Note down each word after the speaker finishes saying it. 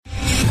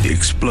the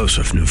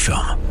explosive new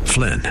film,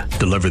 Flynn,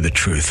 Deliver the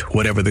Truth,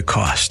 Whatever the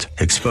Cost,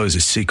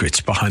 exposes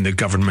secrets behind the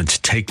government's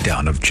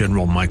takedown of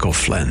General Michael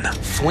Flynn.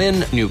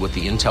 Flynn knew what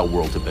the intel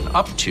world had been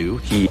up to.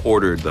 He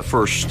ordered the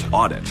first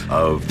audit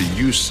of the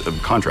use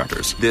of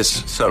contractors.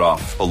 This set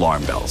off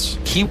alarm bells.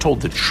 He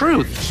told the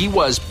truth. He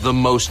was the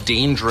most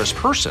dangerous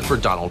person for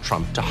Donald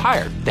Trump to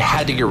hire. They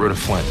had to get rid of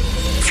Flynn.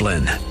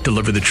 Flynn,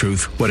 Deliver the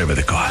Truth, Whatever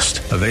the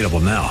Cost. Available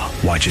now.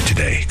 Watch it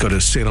today. Go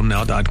to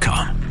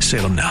salemnow.com.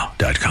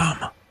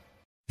 salemnow.com.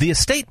 The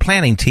estate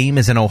planning team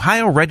is an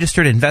Ohio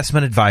registered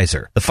investment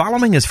advisor. The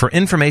following is for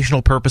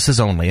informational purposes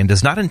only and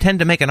does not intend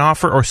to make an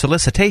offer or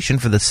solicitation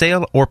for the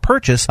sale or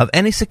purchase of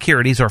any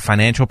securities or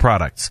financial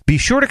products. Be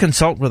sure to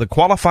consult with a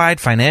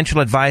qualified financial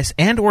advice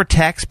and or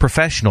tax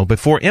professional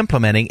before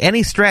implementing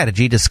any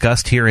strategy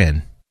discussed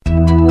herein.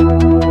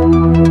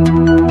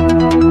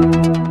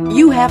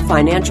 You have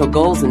financial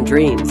goals and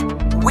dreams.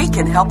 We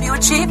can help you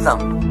achieve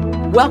them.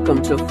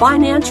 Welcome to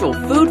Financial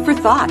Food for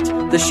Thought,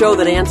 the show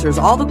that answers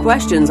all the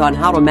questions on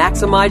how to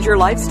maximize your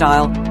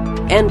lifestyle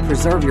and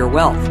preserve your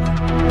wealth.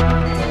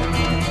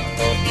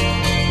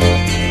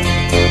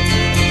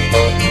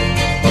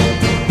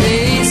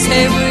 They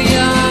say we're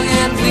young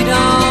and we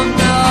don't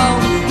know.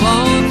 We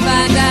won't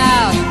find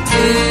out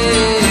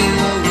till we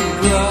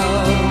grow.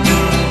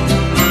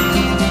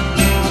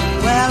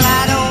 Well,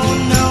 I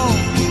don't know.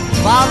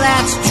 Well,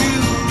 that's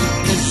true,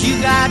 'cause you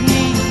got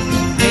me,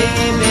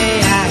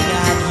 baby, I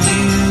got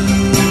you.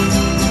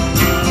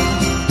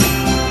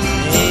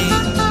 Hey,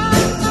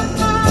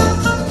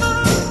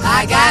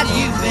 I got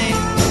you, babe.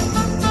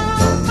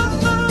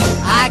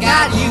 I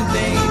got you,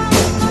 babe.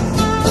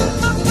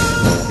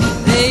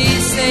 They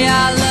say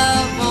I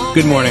love.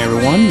 Good morning,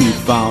 everyone. You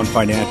found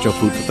Financial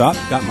Food for Thought.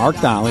 Got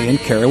Mark Donnelly and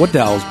Carrie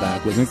Waddell's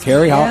back with me.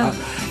 Carrie, how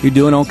you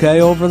doing? Okay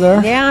over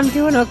there? Yeah, I'm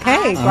doing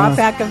okay. Brought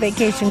back a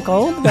vacation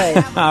cold, but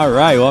all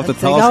right. We'll have to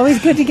tell us. Always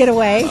good to get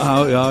away.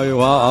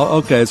 Well,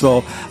 okay.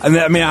 So, I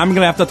mean, I'm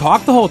going to have to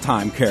talk the whole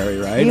time, Carrie.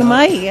 Right? You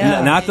might.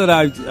 Yeah. Not that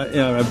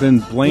I've been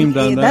blamed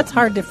on that. That's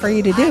hard for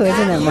you to do,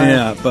 isn't it, Mark?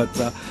 Yeah, but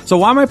so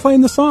why am I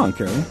playing the song,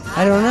 Carrie?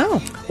 I don't know.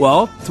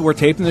 Well, we're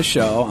taping the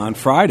show on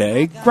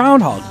Friday,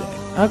 Groundhog Day.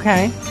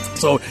 Okay.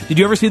 So, did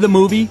you ever see the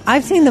movie?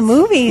 I've seen the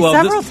movie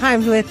several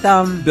times with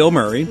Bill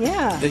Murray.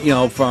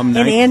 Yeah. From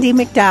Andy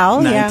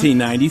McDowell.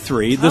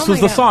 1993. This was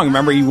the song.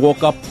 Remember, he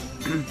woke up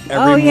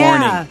every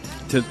morning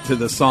to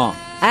the song.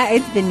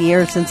 It's been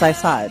years since I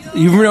saw it.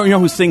 You know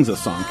who sings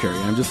this song, Carrie?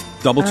 I'm just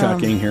double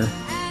checking here.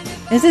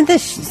 Isn't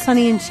this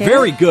Sonny and Cher?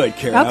 Very good,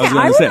 Carrie. Okay,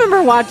 I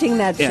remember watching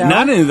that show.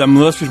 Not only the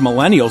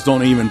millennials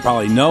don't even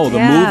probably know the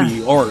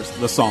movie or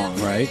the song,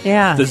 right?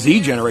 Yeah. The Z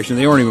generation,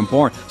 they weren't even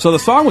born. So the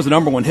song was the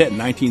number one hit in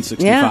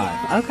 1965.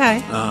 Yeah,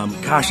 okay.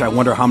 Gosh, I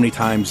wonder how many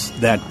times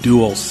that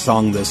duo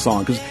sung this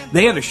song, because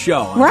they had a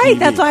show on Right, TV.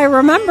 That's what I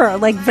remember.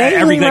 Like,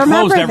 vaguely They remember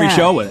closed every that.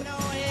 show with it.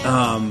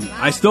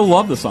 I still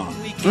love the song.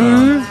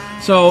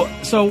 So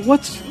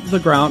what's the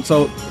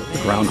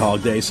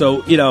Groundhog Day.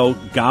 So,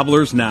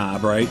 Gobbler's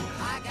Knob, right?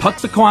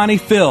 Puxaquani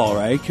Phil,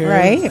 right,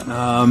 Carrie?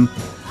 Right.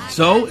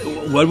 So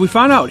what we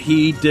found out,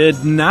 he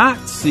did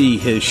not see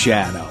his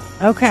shadow.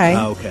 Okay.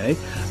 Okay.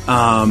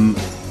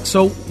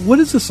 So what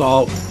does this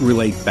all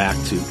relate back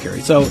to,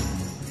 Carrie? So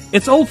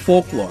it's old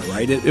folklore,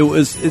 right?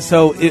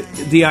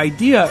 The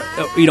idea,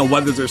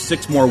 whether there's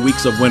 6 more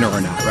weeks of winter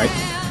or not, right?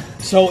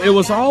 So it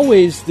was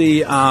always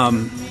the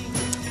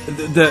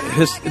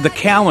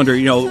calendar,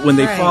 when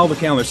they follow the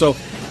calendar. So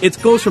it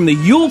goes from the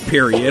Yule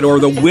period, or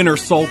the winter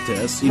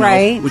solstice, which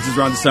is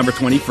around December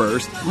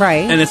 21st.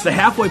 Right. And it's the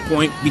halfway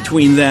point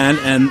between then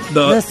and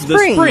the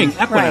spring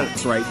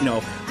equinox, right?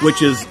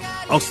 Which is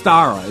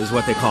Ostara is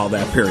what they call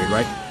that period,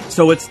 right?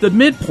 So it's the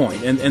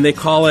midpoint, and they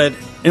call it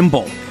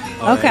Imbolc.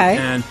 Okay.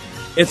 And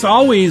it's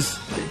always,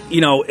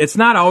 it's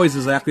not always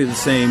exactly the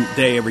same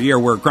day every year,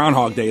 where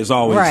Groundhog Day is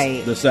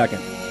always the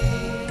second.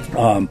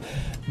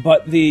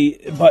 But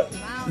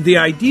the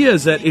idea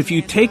is that if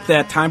you take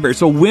that time period,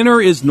 so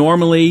winter is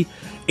normally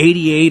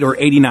 88 or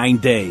 89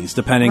 days,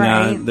 depending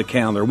on the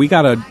calendar. We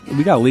got a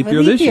leap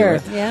year this year.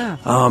 Right? Yeah.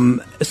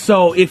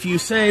 So if you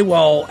say,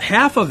 well,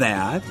 half of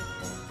that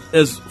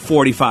is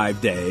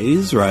 45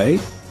 days, right?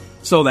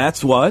 So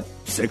that's what?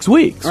 6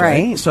 weeks,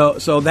 right?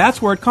 So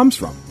that's where it comes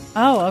from.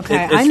 Oh, okay.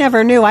 I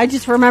never knew. I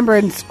just remember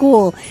in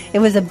school it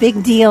was a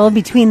big deal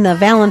between the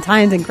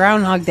Valentine's and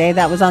Groundhog Day.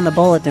 That was on the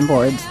bulletin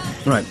boards.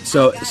 Right.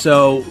 So then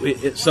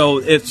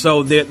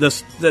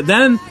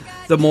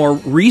the more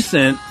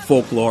recent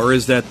folklore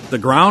is that the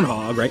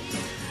groundhog, right?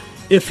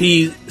 If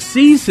he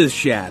sees his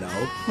shadow,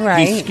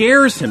 he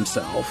scares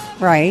himself,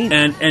 right?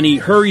 And he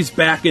hurries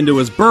back into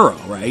his burrow,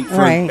 right?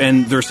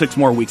 And there's 6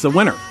 more weeks of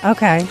winter.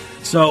 Okay.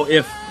 So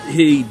if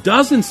he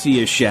doesn't see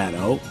his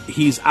shadow,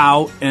 he's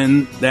out,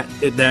 and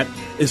that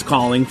is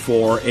calling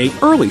for a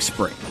early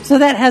spring. So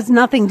that has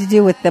nothing to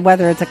do with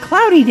whether it's a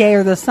cloudy day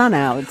or the sun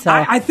out. So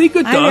I think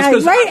it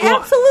does.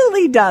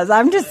 Absolutely does.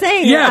 I'm just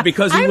saying. Yeah,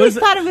 because I always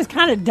thought it was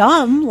kind of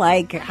dumb.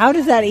 Like, how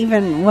does that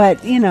even,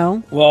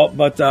 Well,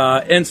 but,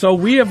 and so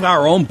we have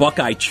our own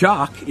Buckeye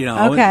Chuck,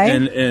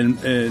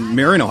 in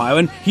Marion, Ohio,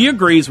 and he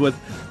agrees with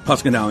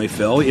Punxsutawney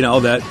Phil, you know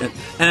that,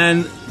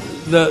 and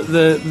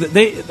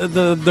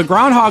the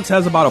Groundhogs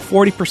has about a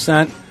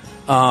 40%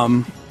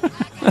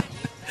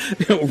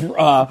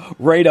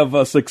 rate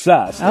of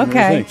success.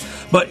 Okay,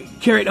 but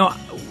Carrie, no,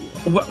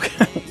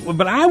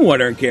 but I'm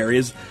wondering, Carrie,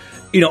 is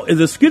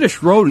the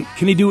skittish rodent,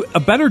 can he do a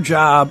better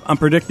job on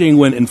predicting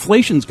when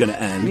inflation's going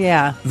to end?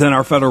 Than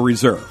our Federal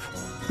Reserve?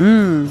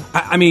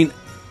 I mean,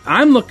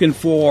 I'm looking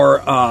for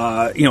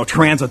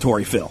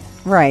transitory Phil.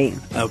 Right.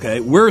 Okay.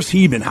 Where's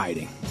he been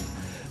hiding?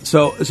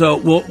 So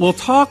we'll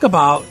talk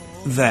about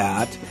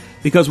that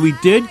because we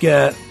did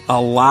get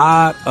a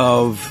lot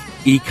of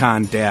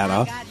econ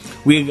data.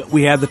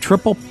 We had the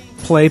triple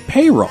play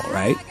payroll,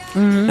 right?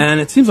 Mm-hmm. And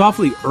it seems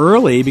awfully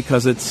early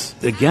because it's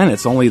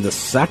only the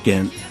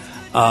second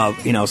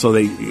of,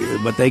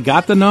 but they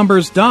got the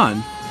numbers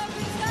done,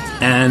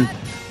 and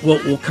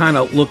we'll kind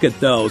of look at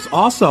those.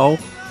 Also,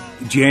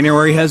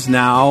 January has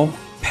now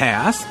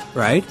passed,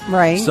 right?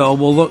 Right. So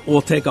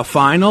we'll take a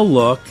final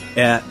look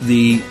at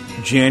the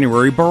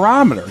January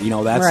barometer.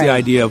 That's the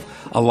idea of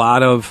a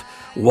lot of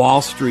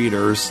Wall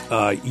Streeters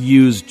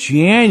use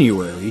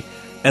January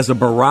as a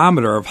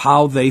barometer of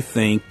how they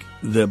think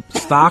the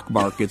stock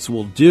markets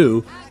will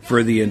do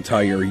for the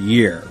entire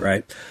year,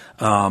 right?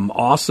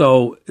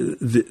 Also,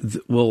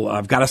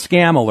 I've got a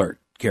scam alert,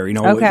 Carrie.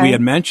 Okay. We had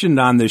mentioned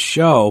on this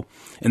show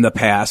in the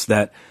past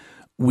that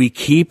we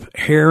keep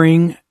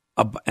hearing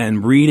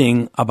and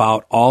reading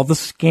about all the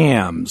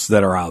scams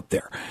that are out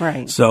there.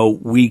 Right. So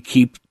we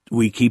keep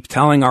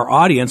telling our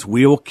audience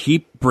we will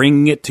keep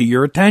bringing it to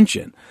your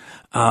attention.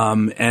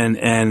 And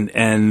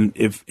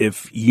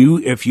if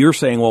you're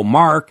saying, well,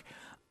 Mark,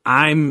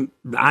 I'm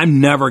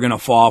never going to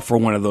fall for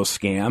one of those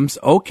scams.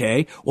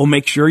 Okay, well,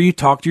 make sure you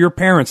talk to your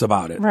parents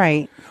about it,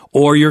 right,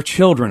 or your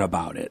children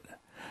about it.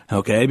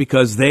 Okay,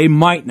 because they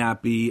might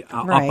not be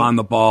up on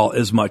the ball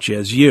as much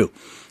as you,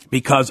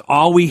 because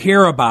all we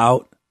hear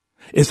about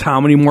is how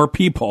many more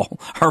people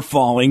are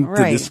falling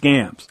to the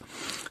scams.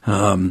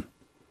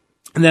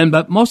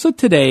 But most of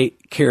today,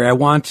 Carrie, I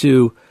want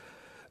to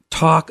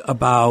talk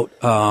about,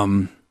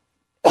 when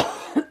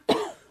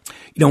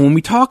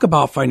we talk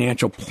about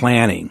financial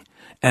planning,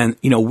 and,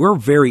 we're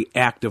very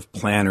active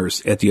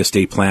planners at the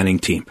estate planning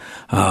team.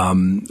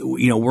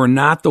 We're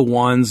not the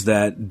ones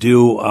that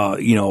do, a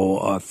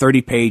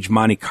 30-page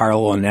Monte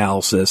Carlo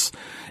analysis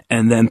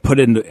and then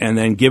and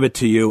then give it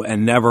to you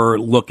and never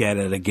look at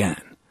it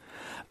again.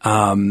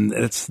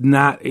 It's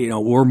not,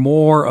 we're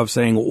more of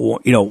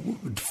saying,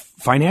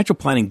 financial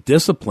planning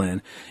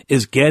discipline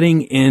is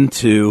getting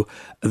into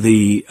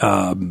the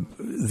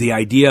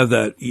idea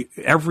that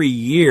every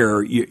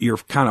year you're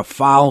kind of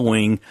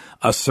following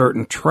a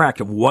certain track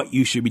of what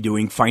you should be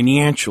doing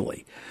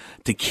financially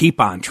to keep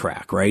on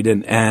track, right?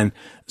 And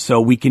so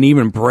we can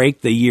even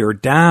break the year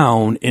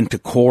down into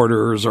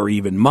quarters or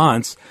even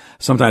months.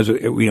 Sometimes,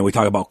 we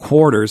talk about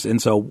quarters.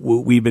 And so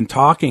we've been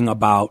talking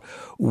about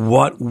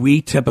what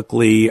we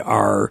typically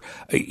are,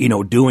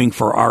 doing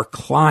for our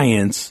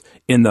clients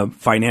in the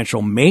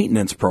financial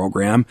maintenance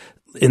program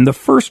in the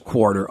first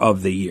quarter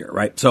of the year,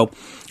 right? So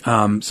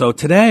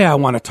today I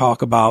want to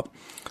talk about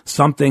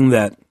something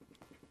that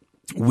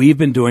we've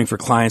been doing for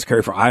clients,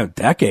 Carrie, for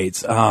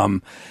decades.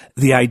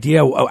 The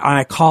idea,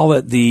 I call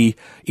it the,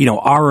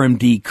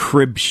 RMD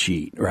crib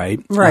sheet, right?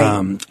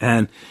 Right.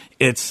 And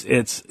it's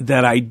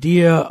that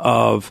idea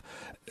of,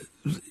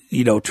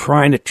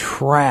 trying to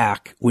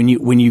track when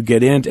you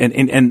get into,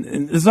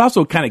 and this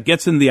also kind of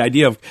gets into the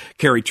idea of,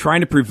 Carrie,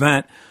 trying to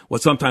prevent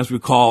what sometimes we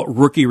call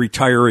rookie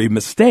retiree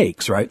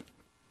mistakes, right?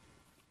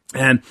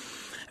 And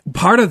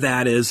part of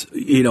that is,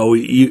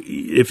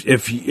 if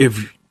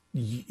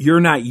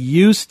you're not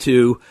used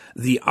to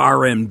the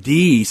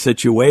RMD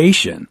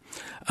situation,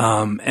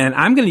 and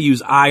I'm going to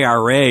use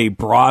IRA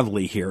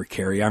broadly here,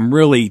 Carrie. I'm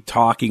really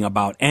talking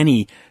about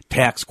any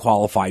tax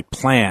qualified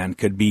plan.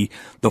 Could be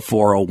the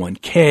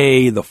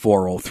 401k, the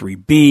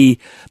 403b,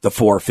 the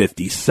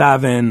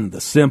 457,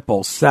 the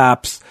simple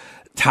SEPs,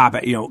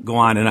 go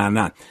on and on and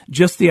on.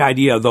 Just the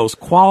idea of those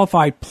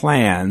qualified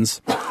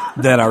plans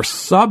that are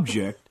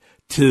subject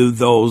to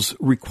those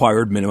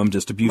required minimum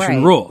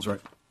distribution rules, right?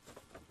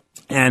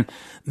 And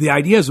the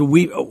idea is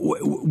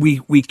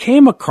we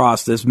came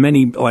across this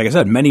many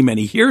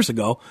years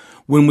ago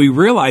when we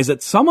realized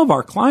that some of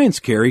our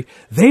clients, Carrie,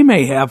 they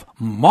may have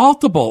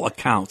multiple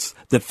accounts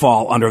that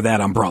fall under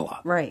that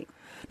umbrella. Right.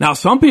 Now,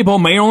 some people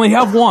may only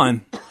have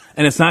one,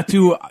 and it's not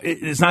too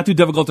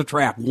difficult to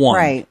track one.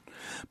 Right.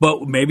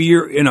 But maybe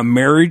you're in a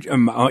married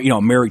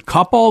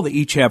couple that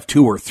each have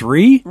two or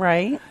three.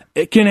 Right.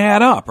 It can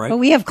add up, right? But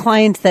we have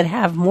clients that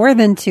have more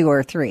than two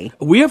or three.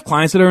 We have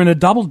clients that are in the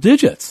double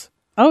digits.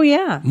 Oh,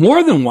 yeah.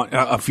 More than one,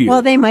 a few.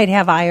 Well, they might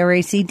have IRA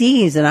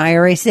CDs, an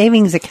IRA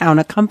savings account,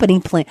 a company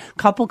plan,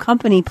 couple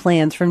company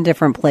plans from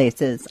different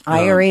places,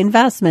 IRA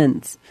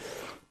investments.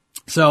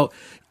 So,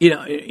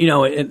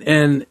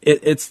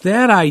 it's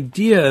that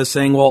idea of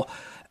saying, well,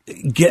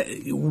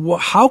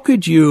 how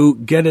could you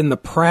get in the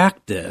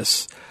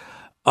practice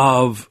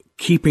of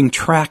keeping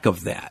track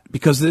of that?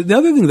 Because the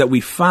other thing that we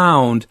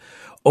found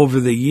over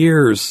the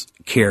years,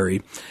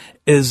 Carrie,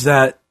 is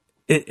that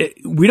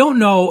we don't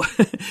know.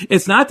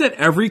 It's not that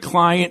every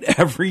client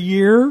every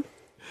year,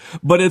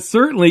 but it's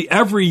certainly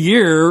every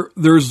year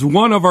there's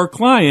one of our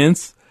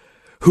clients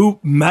who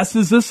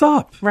messes this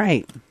up.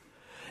 Right.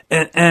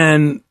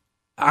 And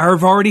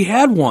I've already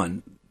had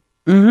one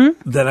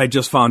that I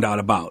just found out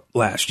about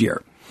last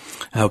year.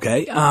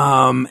 Okay.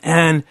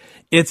 And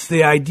it's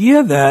the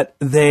idea that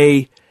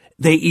they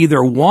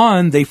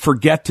either they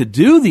forget to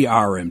do the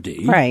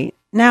RMD. Right.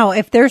 Now,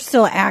 if they're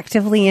still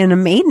actively in a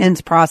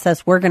maintenance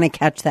process, we're going to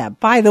catch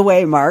that. By the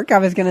way, Mark, I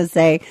was going to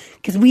say,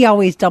 because we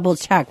always double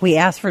check. We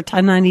ask for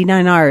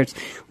 1099Rs.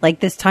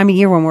 Like this time of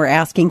year when we're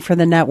asking for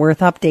the net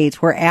worth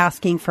updates, we're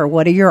asking for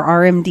what are your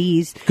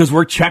RMDs? Because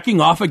we're checking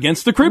off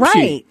against the crib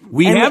sheet.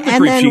 We have the crib sheet for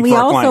our clients. And then we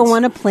also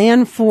want to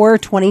plan for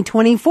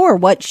 2024,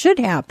 what should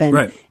happen.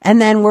 Right. And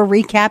then we're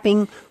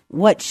recapping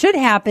what should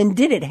happen.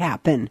 Did it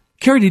happen?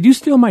 Carrie, did you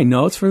steal my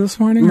notes for this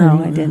morning?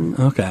 No, I didn't.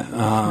 Okay.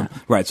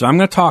 Right. So I'm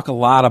going to talk a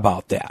lot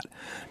about that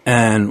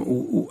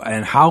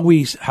and how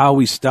we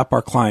step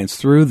our clients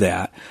through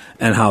that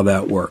and how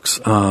that works.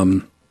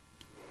 All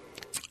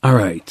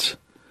right.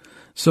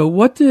 So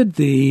what did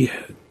the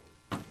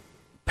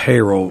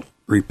payroll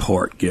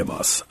report give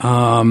us?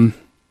 Well,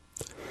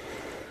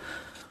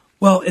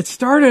 it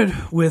started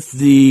with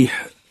the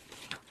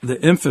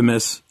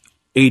infamous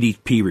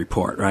ADP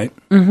report, right?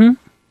 Mm-hmm.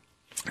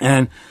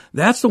 And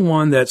that's the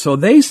one that, so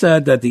they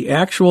said that the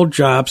actual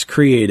jobs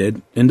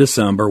created in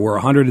December were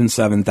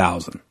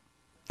 107,000.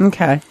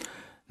 Okay.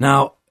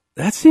 Now,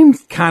 that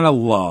seems kind of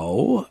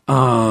low.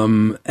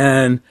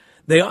 And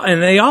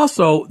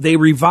they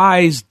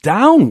revised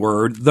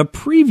downward the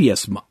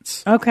previous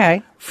months.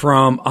 Okay.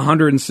 From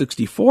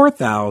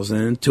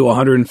 164,000 to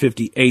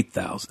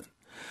 158,000.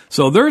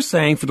 So they're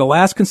saying for the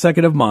last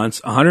consecutive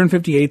months,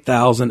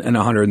 158,000 and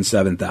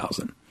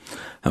 107,000.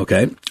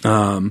 Okay.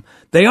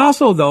 They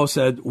also, though,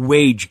 said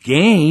wage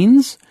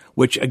gains,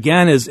 which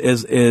again is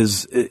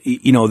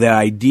the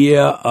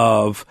idea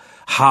of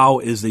how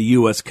is the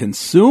U.S.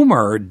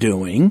 consumer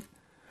doing,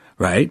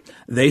 right?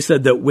 They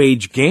said that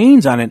wage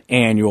gains on an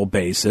annual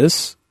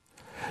basis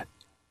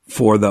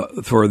for the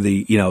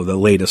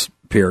latest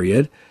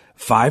period,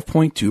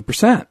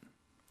 5.2%.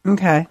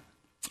 Okay.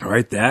 All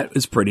right. That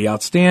is pretty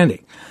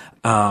outstanding.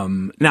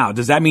 Now,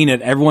 does that mean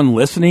that everyone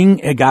listening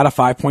got a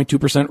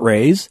 5.2%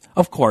 raise?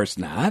 Of course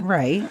not.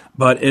 Right.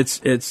 But it's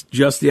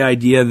just the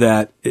idea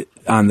that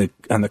on the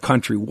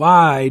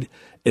countrywide,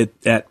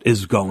 that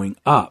is going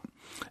up.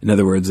 In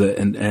other words,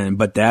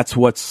 but that's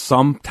what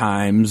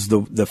sometimes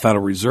the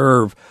Federal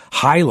Reserve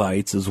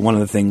highlights as one of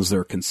the things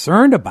they're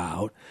concerned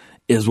about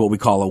is what we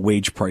call a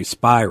wage price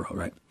spiral,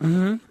 right?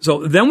 Mm-hmm.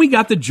 So then we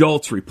got the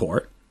JOLTS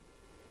report.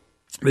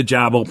 The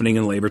job opening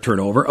and labor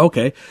turnover.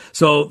 Okay.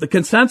 So the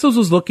consensus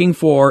was looking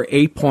for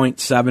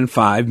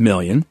 8.75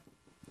 million.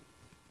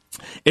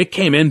 It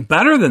came in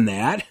better than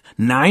that,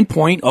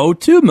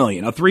 9.02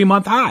 million, a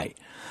 3-month high.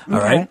 All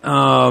right.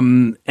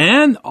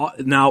 And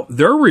now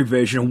their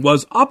revision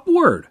was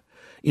upward,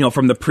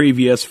 from the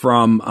previous,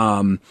 from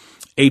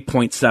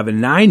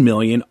 8.79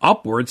 million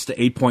upwards to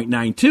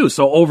 8.92.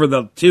 So over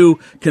the 2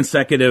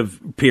 consecutive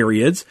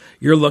periods,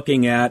 you're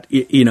looking at,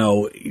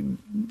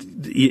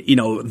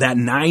 that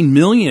 9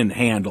 million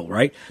handle,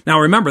 right?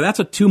 Now remember, that's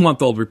a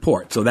 2-month-old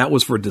report. So that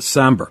was for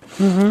December.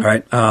 Mm-hmm. All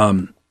right.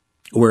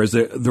 Whereas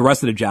the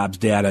rest of the jobs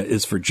data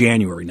is for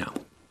January now.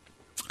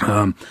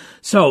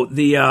 So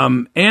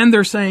and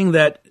they're saying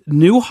that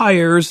new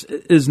hires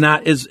is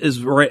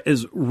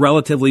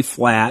relatively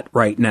flat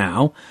right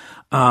now.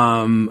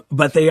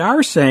 But they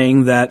are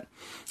saying that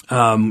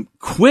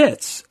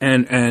quits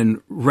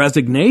and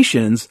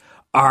resignations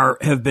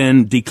have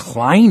been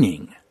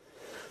declining.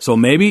 So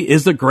maybe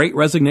is the Great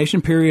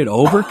Resignation period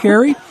over,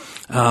 Carrie?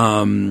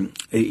 Are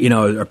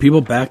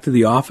people back to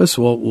the office?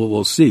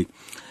 We'll see.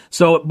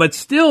 So, but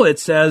still, it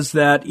says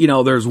that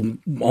there's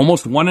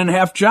almost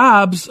 1.5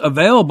 jobs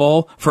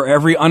available for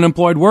every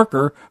unemployed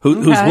worker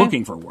who's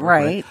looking for work.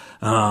 Right.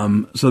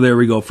 So there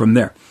we go from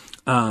there.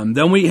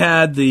 Then we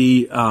had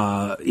then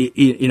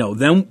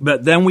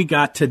we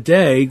got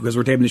today, because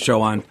we're taping the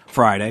show on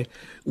Friday,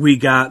 we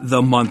got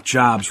the month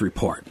jobs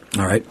report.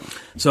 All right.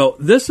 So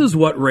this is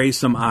what raised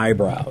some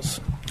eyebrows.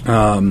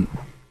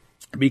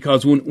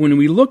 Because when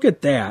we look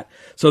at that,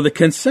 so the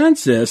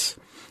consensus,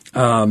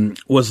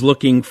 was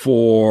looking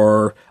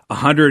for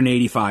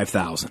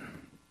 185,000.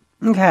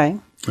 Okay.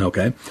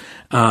 Okay.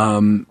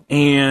 And,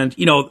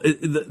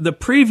 the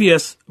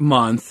previous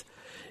month,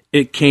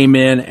 it came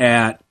in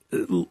at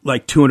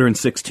like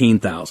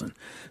 216,000.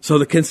 So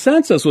the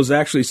consensus was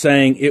actually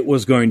saying it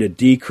was going to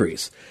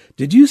decrease.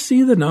 Did you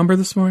see the number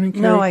this morning,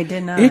 Carrie? No, I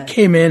did not. It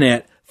came in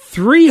at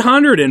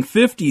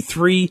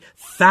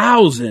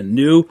 353,000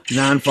 new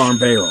non-farm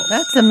payrolls.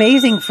 That's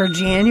amazing for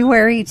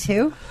January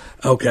too.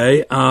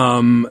 Okay.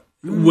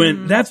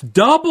 When that's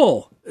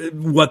double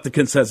what the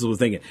consensus was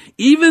thinking.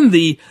 Even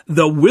the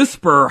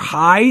whisper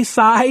high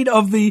side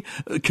of the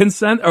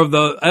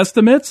the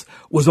estimates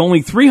was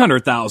only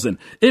 300,000.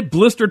 It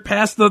blistered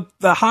past the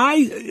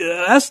high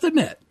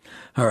estimate.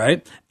 All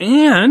right.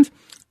 And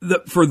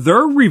for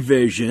their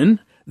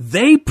revision,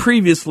 they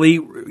previously,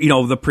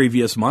 the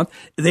previous month,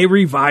 they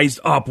revised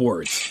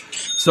upwards.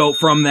 So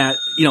from that,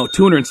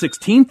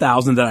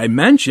 216,000 that I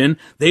mentioned,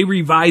 they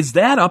revised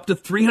that up to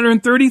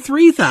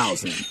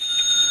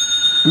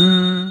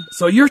 333,000.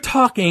 So you're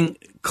talking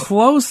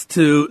close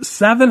to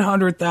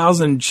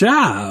 700,000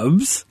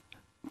 jobs.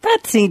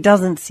 That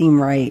doesn't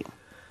seem right.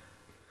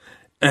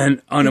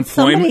 And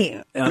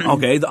unemployment,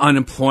 the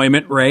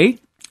unemployment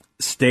rate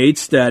stayed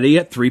steady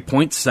at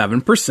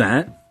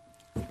 3.7%.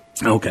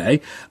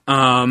 Okay.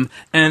 And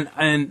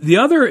the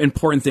other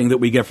important thing that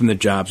we get from the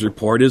jobs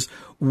report is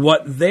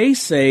what they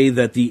say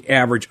that the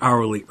average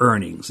hourly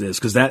earnings is,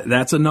 because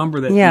that's a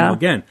number that,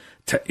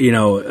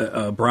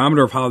 a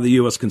barometer of how the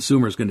U.S.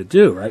 consumer is going to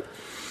do, right?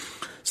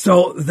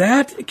 So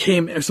that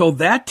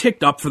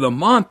ticked up for the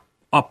month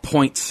up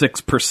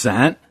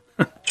 0.6%.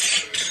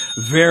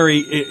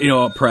 Very,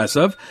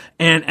 impressive.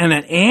 And an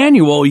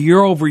annual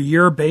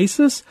year-over-year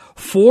basis,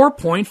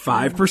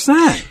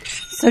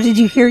 4.5%. So did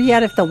you hear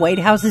yet if the White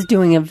House is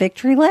doing a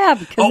victory lap?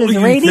 Because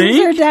his ratings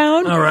are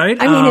down. All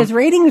right. I mean, his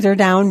ratings are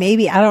down.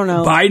 Maybe, I don't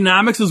know.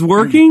 Bidenomics is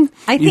working?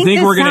 I think you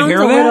think we're going to hear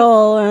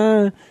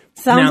that?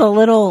 Sounds a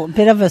little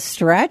bit of a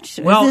stretch.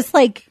 Well, is this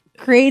like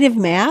creative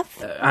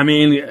math? I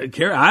mean,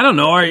 Kara, I don't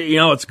know.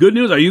 It's good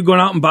news. Are you going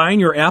out and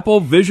buying your Apple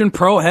Vision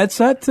Pro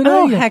headset today?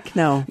 Oh, heck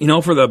no.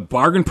 For the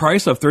bargain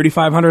price of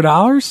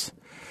 $3,500?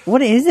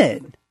 What is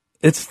it?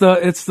 It's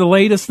the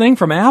latest thing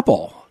from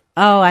Apple.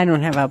 Oh, I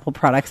don't have Apple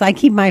products. I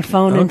keep my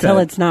phone until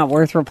it's not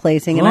worth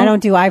replacing, and I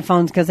don't do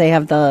iPhones because they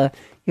have you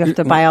have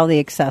to buy all the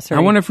accessories.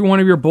 I wonder if one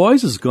of your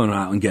boys is going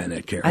out and getting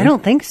it, Karen. I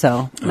don't think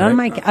so.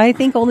 I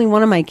think only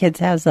one of my kids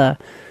has a.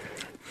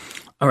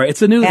 All right,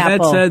 it's a new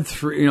Apple.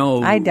 headset.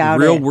 I doubt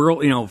real it.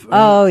 World.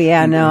 Oh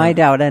yeah, no, I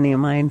doubt any of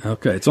mine.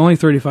 Okay, it's only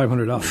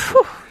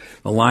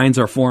 $3,500. The lines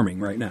are forming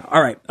right now.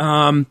 All right.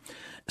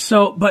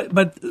 So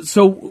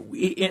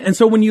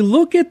when you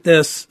look at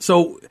this,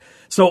 so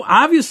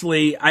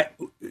obviously,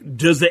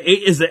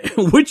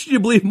 which do you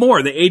believe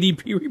more, the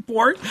ADP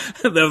report,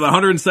 the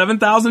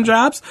 107,000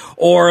 jobs,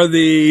 or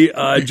the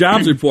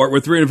jobs report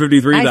with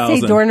 353,000? I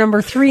say door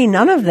number 3,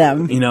 none of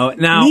them.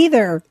 Now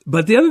neither.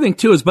 But the other thing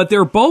too is,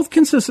 they're both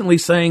consistently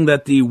saying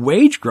that the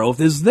wage growth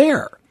is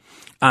there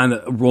on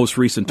the most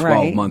recent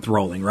 12-month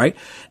rolling, right?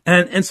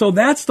 And so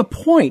that's the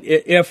point.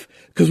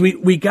 Because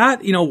we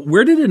got,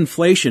 where did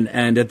inflation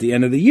end at the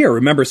end of the year?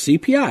 Remember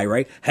CPI,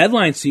 right?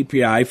 Headline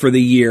CPI for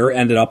the year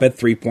ended up at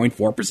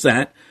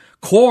 3.4%.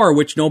 Core,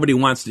 which nobody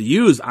wants to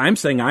use, I'm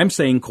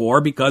saying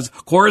core because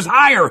core is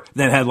higher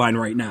than headline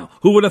right now.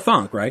 Who would have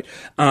thunk, right?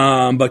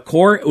 But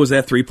core was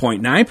at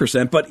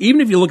 3.9%. But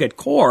even if you look at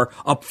core,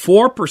 up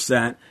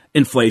 4%.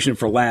 Inflation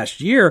for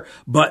last year,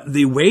 but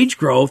the wage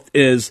growth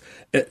is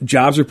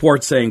jobs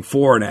report saying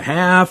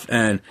 4.5%,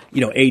 and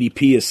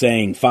ADP is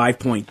saying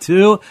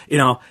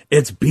 5.2%.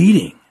 It's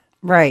beating.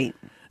 Right.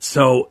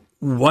 So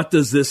what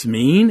does this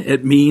mean?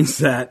 It means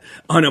that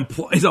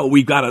unemployed. So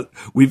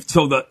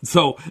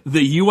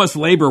the U.S.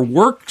 labor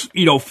work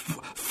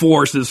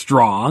force is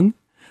strong.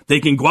 They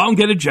can go out and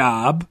get a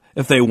job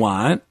if they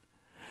want.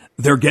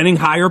 They're getting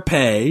higher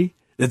pay.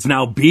 It's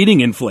now beating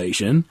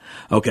inflation.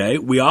 Okay.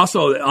 We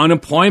also,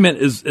 unemployment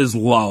is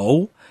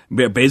low,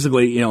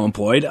 basically,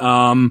 employed.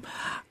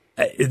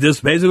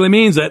 This basically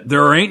means that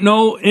there ain't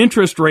no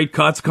interest rate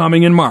cuts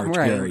coming in March,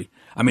 right. Gary.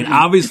 I mean,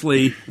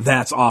 obviously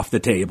that's off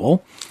the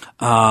table.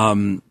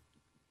 And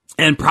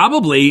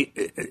probably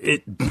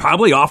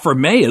off for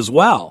May as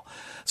well.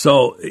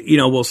 So,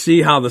 we'll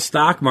see how the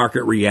stock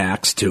market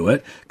reacts to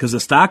it, because the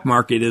stock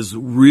market is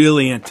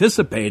really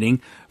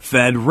anticipating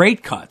Fed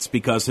rate cuts,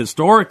 because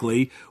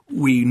historically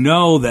we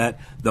know that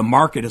the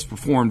market has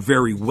performed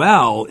very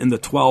well in the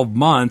 12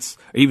 months,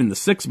 or even the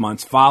 6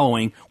 months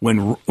following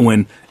when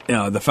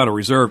the Federal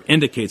Reserve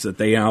indicates that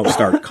they now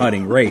start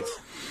cutting rates.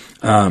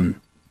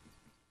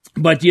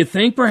 But do you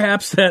think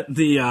perhaps that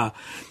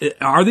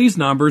are these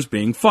numbers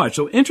being fudged?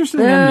 So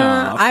interesting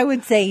enough, I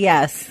would say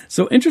yes.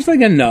 So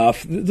interesting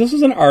enough, this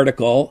is an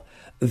article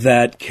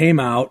that came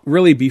out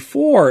really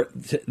before,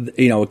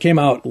 it came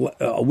out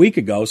a week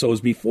ago, so it was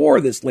before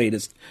this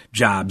latest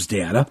jobs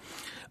data.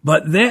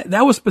 But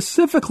that was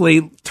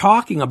specifically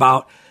talking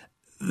about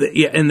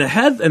and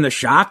the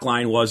shock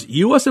line was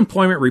U.S.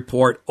 employment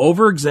report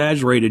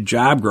over-exaggerated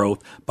job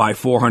growth by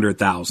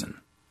 400,000.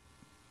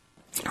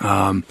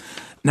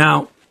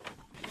 Now.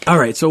 All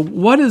right, so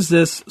what is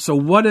this? So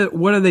what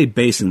are they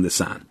basing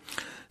this on?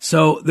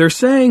 So they're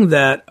saying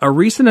that a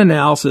recent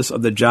analysis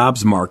of the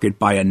jobs market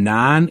by a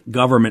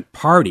non-government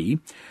party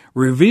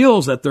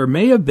reveals that there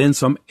may have been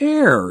some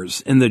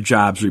errors in the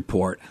jobs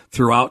report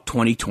throughout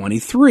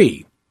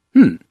 2023.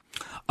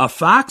 A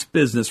Fox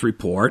Business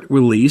report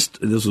released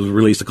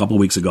a couple of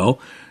weeks ago,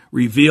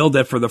 revealed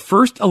that for the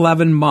first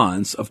 11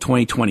 months of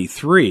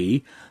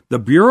 2023, the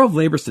Bureau of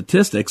Labor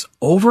Statistics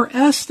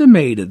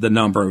overestimated the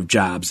number of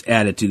jobs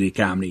added to the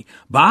economy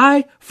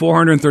by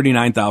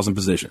 439,000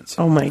 positions.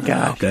 Oh, my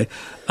God. Okay.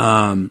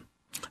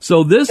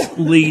 So this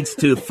leads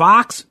to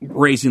Fox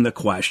raising the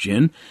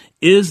question,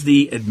 is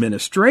the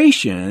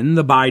administration,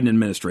 the Biden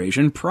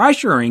administration,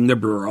 pressuring the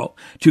Bureau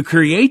to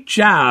create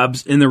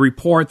jobs in the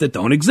report that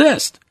don't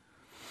exist?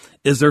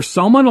 Is there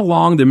someone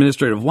along the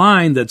administrative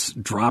line that's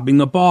dropping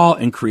the ball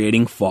and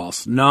creating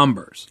false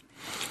numbers?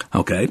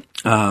 Okay.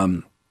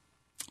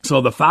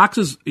 So the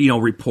Fox's,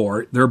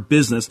 report, their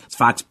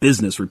Fox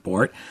Business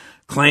report,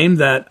 claimed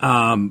that,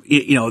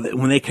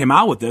 when they came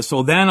out with this,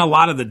 so then a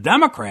lot of the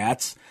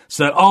Democrats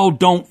said,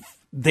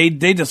 they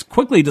just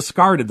quickly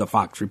discarded the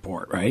Fox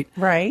report, right?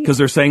 Right. Because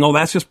they're saying,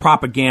 that's just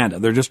propaganda.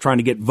 They're just trying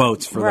to get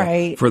votes for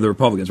the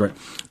Republicans, right?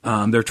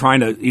 They're trying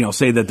to,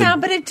 say that. Yeah,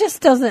 but it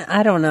just doesn't,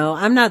 I don't know.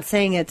 I'm not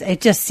saying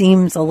it just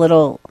seems a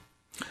little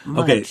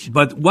much. Okay,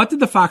 but what did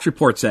the Fox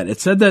report say?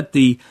 It said that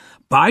the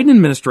Biden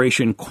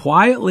administration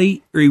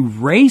quietly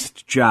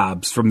erased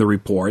jobs from the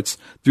reports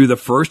through the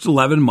first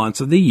 11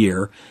 months of the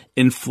year,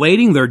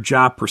 inflating their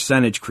job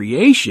percentage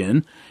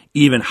creation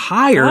even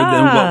higher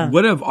than what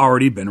would have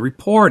already been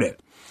reported.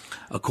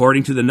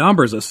 According to the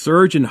numbers, a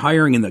surge in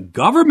hiring in the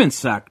government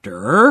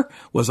sector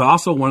was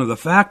also one of the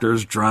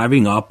factors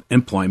driving up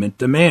employment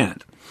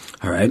demand.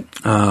 All right.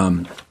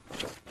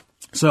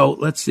 So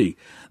let's see.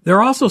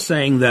 They're also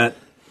saying that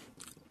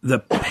the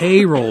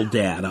payroll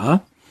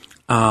data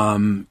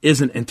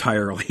isn't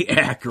entirely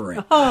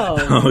accurate.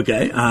 Oh.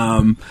 Okay.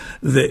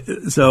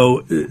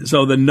 So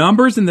the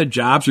numbers in the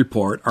jobs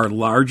report are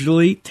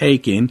largely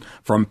taken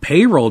from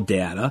payroll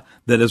data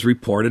that is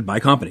reported by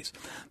companies.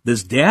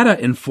 This data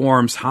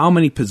informs how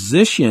many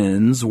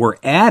positions were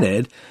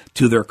added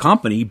to their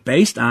company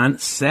based on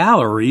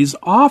salaries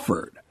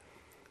offered.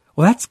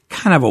 Well, that's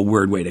kind of a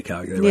weird way to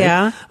calculate, right?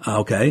 Yeah.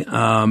 Okay.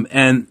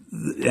 And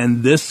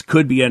this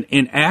could be an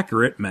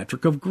inaccurate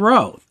metric of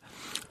growth.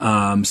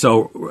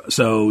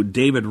 So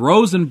David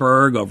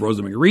Rosenberg of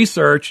Rosenberg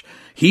Research,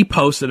 he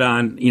posted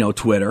on,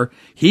 Twitter,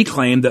 he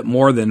claimed that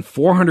more than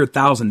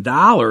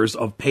 $400,000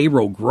 of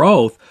payroll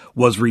growth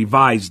was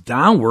revised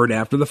downward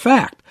after the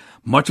fact.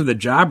 Much of the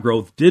job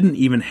growth didn't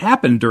even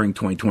happen during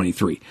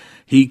 2023.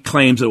 He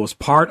claims it was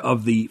part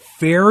of the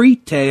fairy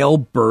tale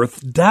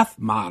birth-death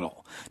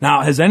model.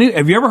 Now, have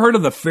you ever heard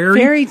of the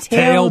fairy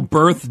tale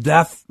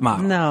birth-death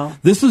model? No.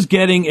 This is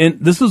getting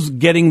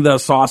the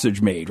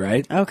sausage made,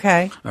 right?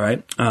 Okay. All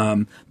right.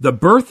 The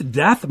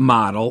birth-death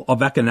model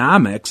of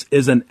economics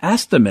is an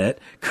estimate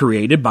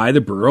created by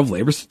the Bureau of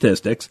Labor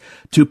Statistics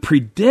to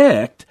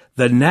predict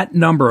the net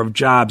number of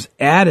jobs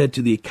added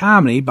to the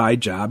economy by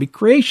job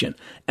creation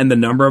and the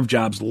number of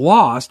jobs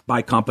lost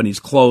by companies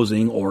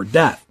closing or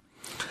death.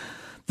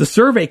 The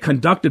survey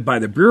conducted by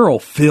the Bureau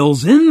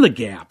fills in the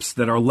gaps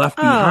that are left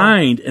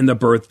behind in the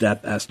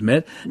birth-death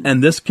estimate,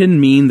 and this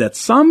can mean that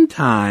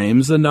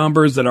sometimes the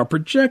numbers that are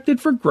projected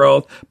for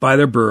growth by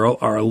the Bureau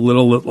are a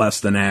little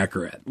less than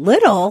accurate.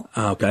 Little?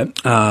 Okay.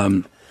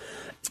 And,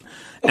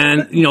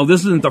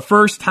 this isn't the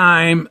first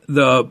time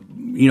the,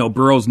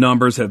 Bureau's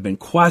numbers have been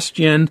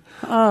questioned.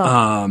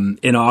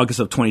 In August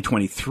of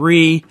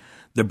 2023,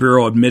 the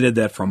Bureau admitted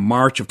that from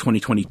March of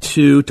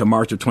 2022 to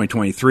March of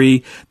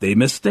 2023, they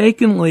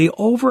mistakenly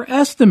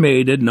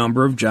overestimated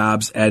number of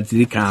jobs added to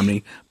the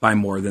economy by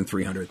more than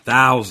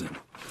 300,000.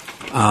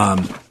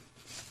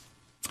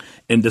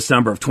 In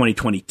December of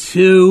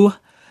 2022,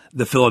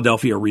 the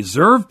Philadelphia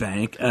Reserve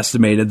Bank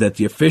estimated that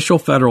the official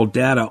federal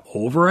data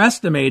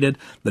overestimated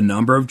the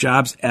number of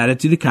jobs added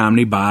to the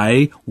economy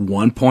by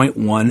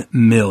 1.1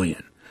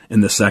 million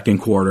in the second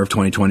quarter of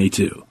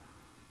 2022.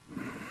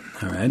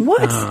 All right.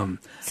 What?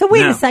 So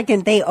wait a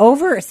second.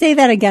 Say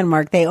that again,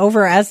 Mark. They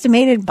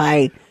overestimated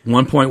by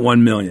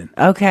 1.1 million.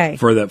 Okay.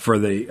 For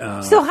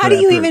the. So how do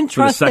you even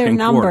trust their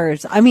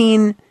numbers? Quarter. I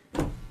mean.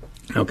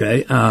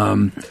 Okay.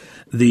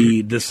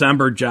 The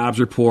December jobs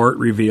report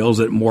reveals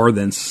that more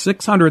than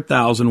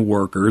 600,000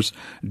 workers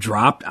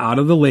dropped out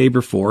of the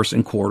labor force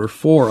in quarter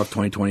 4 of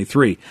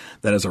 2023.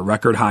 That is a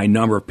record high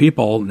number of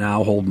people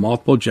now hold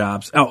multiple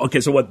jobs. Oh,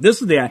 okay. So what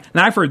this is and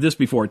I've heard this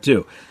before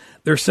too.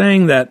 They're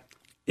saying that,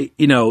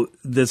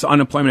 this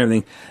unemployment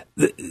and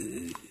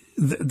everything,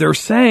 they're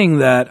saying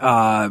that,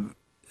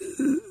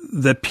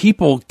 that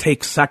people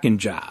take second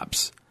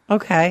jobs.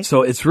 Okay.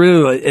 So it's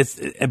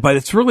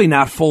really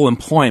not full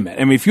employment.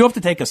 I mean, if you have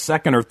to take a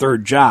second or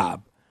third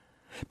job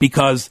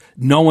because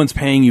no one's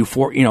paying you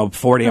 40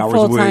 hours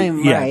a week,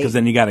 right. because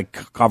then you got to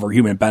cover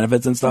human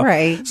benefits and stuff.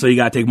 Right. So you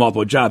got to take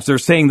multiple jobs. They're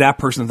saying that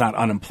person's not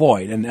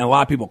unemployed, and a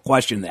lot of people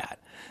question that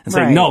and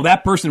say, no,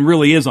 that person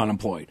really is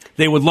unemployed.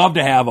 They would love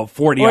to have a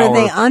 40-hour. Or are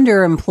they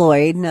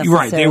underemployed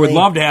necessarily? Right. They would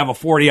love to have a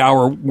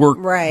 40-hour work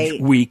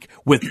week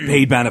with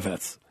paid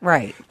benefits.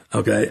 Right.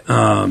 Okay.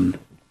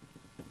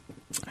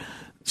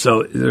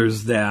 So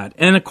there's that.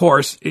 And of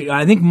course,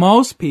 I think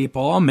most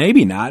people,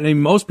 maybe not,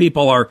 most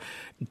people are,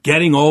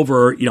 getting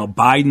over,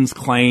 Biden's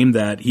claim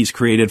that he's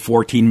created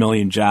 14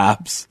 million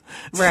jobs.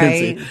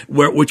 Right.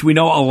 Which we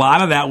know a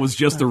lot of that was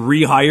just the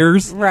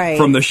rehires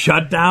from the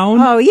shutdown.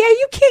 Oh, yeah,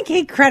 you can't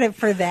take credit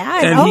for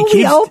that.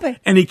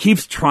 And he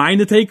keeps trying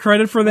to take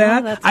credit for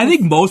that. Oh, I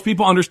think most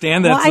people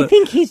understand that. Well, I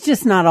think he's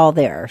just not all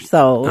there.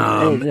 So,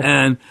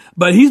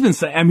 but he's been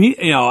saying,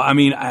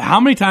 how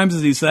many times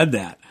has he said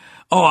that?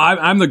 Oh,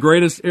 I'm the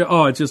greatest.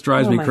 Oh, it just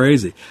drives me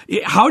crazy.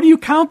 How do you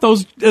count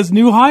those as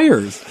new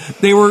hires?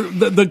 They were,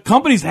 the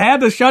companies had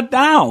to shut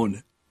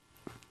down.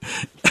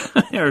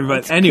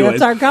 But anyways.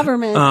 That's our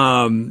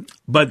government.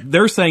 But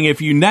they're saying if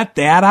you net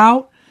that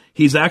out,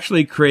 he's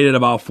actually created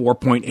about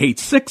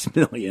 4.86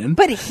 million.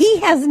 But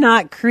he has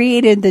not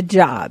created the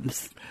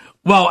jobs.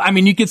 Well,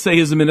 you could say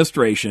his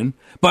administration,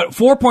 but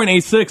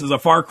 4.86 is a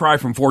far cry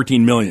from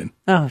 14 million.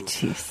 Oh,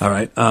 jeez.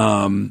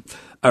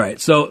 All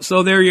right.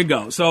 So there you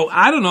go. So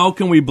I don't know.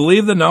 Can we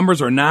believe the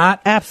numbers or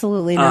not?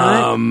 Absolutely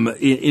not.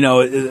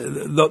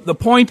 The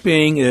point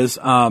being is,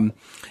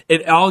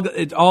 it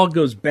all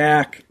goes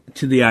back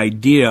to the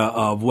idea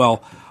of,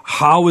 well,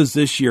 how is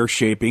this year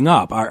shaping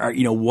up?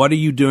 What are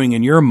you doing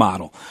in your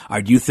model?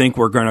 Do you think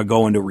we're going to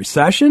go into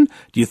recession?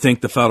 Do you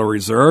think the Federal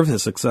Reserve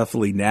has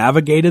successfully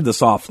navigated the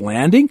soft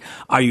landing?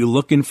 Are you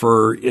looking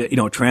for,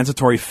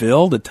 transitory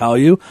fill to tell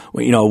you,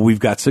 we've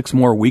got 6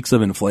 more weeks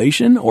of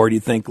inflation, or do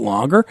you think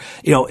longer?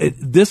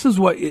 This is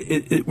what,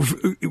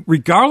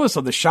 regardless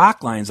of the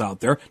shock lines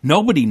out there,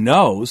 nobody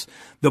knows.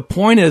 The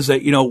point is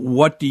that,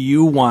 what do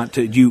you want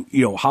to do?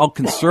 How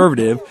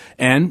conservative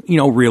and,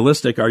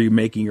 realistic are you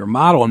making your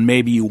model? And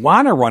maybe you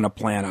want to run a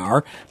plan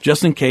R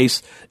just in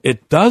case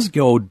it does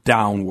go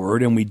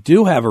downward and we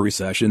do have a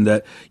recession,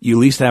 that you at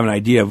least have an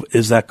idea of,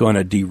 is that going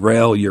to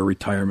derail your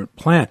retirement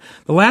plan?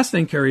 The last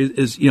thing, Carrie,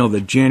 is,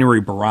 the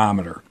January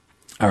barometer.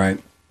 All right.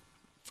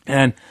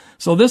 And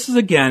so this is,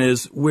 again,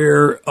 is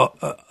where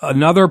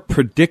another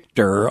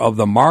predictor of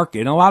the market.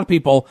 And a lot of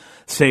people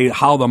say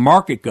how the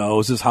market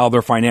goes is how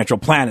their financial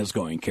plan is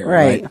going, Carrie.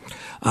 Right.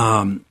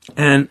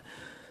 And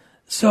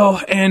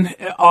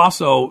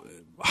also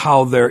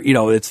how they're,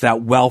 it's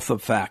that wealth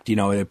effect.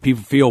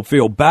 People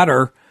feel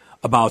better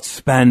about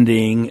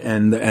spending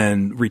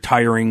and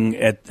retiring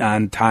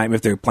on time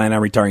if they plan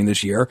on retiring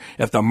this year.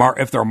 If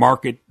their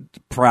market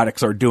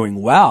products are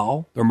doing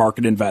well, their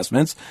market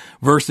investments,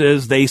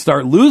 versus they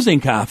start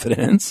losing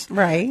confidence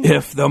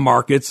if the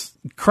market's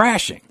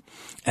crashing.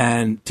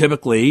 And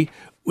typically,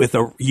 with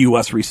a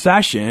U.S.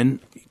 recession,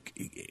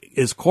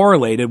 is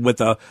correlated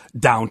with a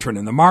downturn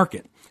in the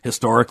market.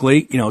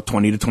 Historically,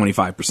 20 to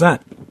 25%.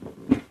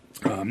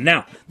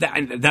 Now,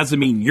 that doesn't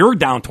mean you're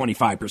down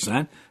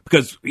 25%,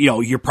 because,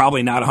 you're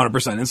probably not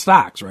 100% in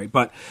stocks, right?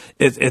 But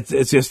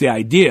it's just the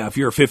idea. If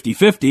you're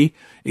 50-50,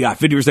 you got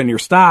 50% of your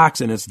stocks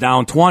and it's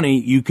down 20,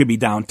 you could be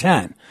down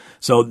 10.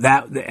 So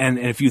and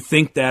if you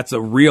think that's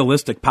a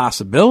realistic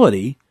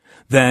possibility,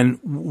 then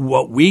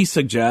what we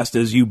suggest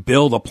is you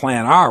build a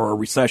plan R, or a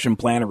recession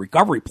plan, a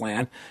recovery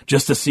plan,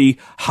 just to see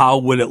how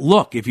would it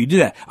look if you do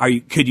that.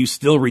 Could you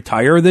still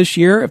retire this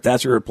year if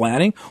that's what you're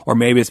planning? Or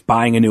maybe it's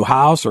buying a new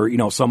house, or,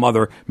 some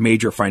other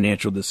major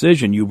financial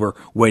decision you were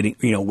waiting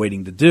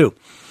to do.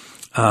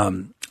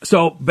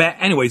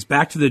 Anyways,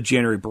 back to the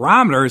January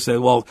barometer.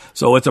 So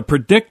it's a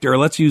predictor.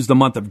 Let's use the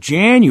month of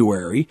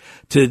January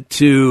to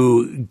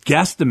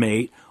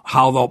guesstimate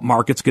how the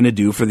market's going to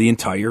do for the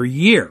entire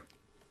year.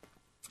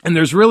 And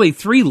there's really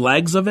 3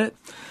 legs of it.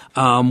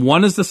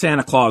 One is the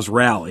Santa Claus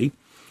rally,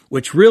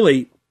 which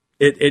really,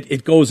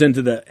 it goes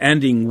into the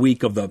ending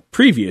week of the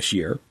previous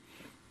year.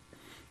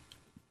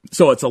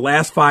 So it's the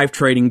last 5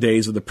 trading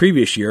days of the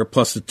previous year,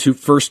 plus the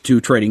first 2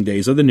 trading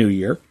days of the new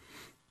year.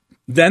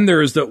 Then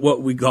there's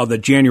what we call the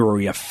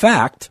January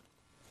effect.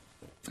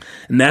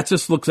 And that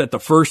just looks at the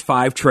first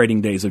 5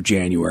 trading days of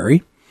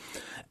January.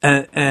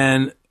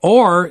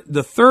 Or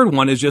the third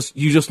one is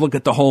you just look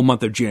at the whole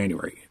month of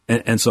January.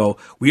 And so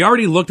we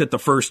already looked at the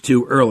first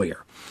 2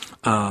 earlier.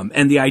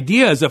 And the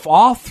idea is if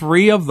all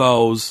 3 of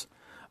those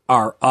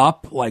are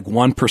up like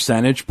 1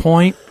 percentage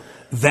point,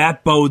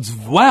 that bodes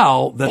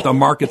well that the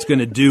market's going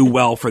to do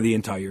well for the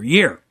entire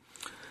year.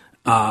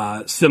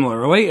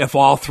 Similarly, if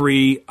all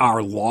 3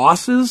 are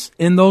losses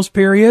in those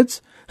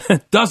periods,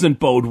 it doesn't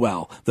bode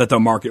well that the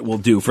market will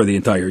do for the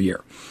entire year.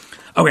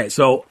 Okay,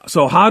 so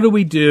how do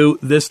we do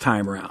this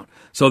time around?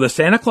 So the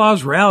Santa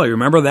Claus rally,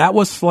 remember, that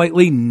was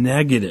slightly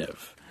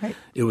negative. Right.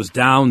 It was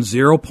down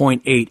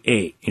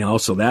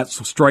 0.88, so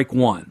that's strike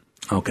 1.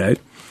 Okay.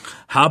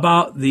 How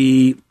about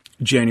the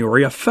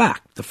January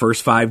effect, the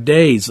first 5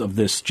 days of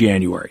this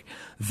January?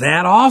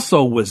 That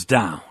also was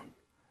down,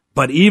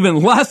 but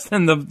even less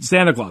than the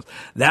Santa Claus.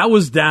 That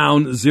was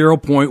down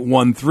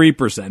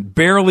 0.13%,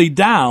 barely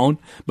down,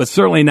 but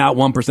certainly not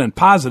 1%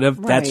 positive.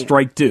 Right. That's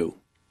strike 2.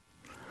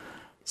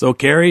 So,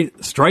 Carrie,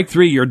 strike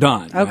 3, you're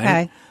done. Okay.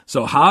 Right?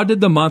 So how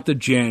did the month of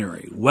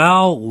January?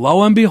 Well,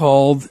 lo and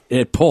behold,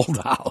 it pulled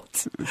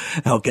out.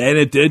 Okay, and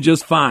it did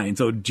just fine.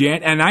 So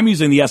and I'm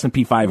using the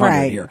S&P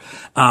 500 here.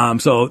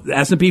 So the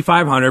S&P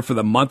 500 for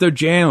the month of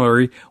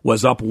January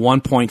was up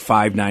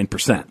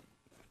 1.59%.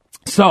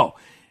 So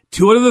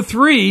 2 out of the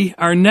 3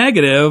 are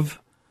negative,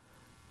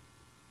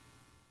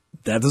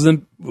 that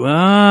doesn't,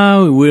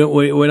 well,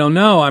 we don't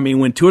know. I mean,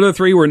 when 2 out of the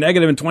 3 were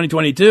negative in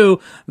 2022,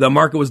 the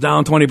market was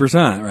down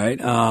 20%, right?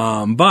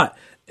 But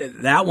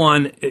that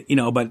one,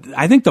 but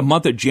I think the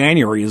month of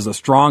January is the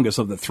strongest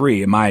of the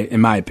 3, in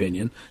my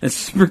opinion. It's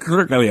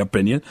strictly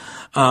opinion.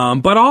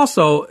 But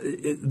also,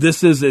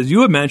 this is, as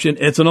you had mentioned,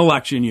 it's an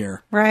election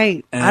year.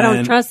 Right. And, I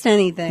don't trust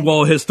anything.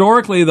 Well,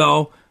 historically,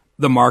 though,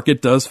 the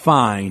market does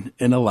fine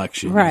in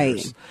election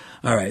years.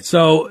 All right.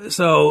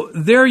 So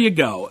there you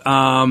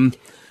go.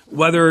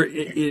 Whether,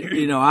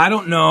 I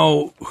don't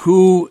know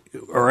who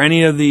or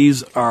any of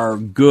these are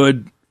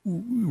good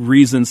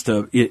reasons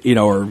to,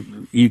 or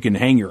you can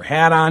hang your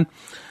hat on.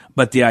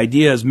 But the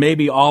idea is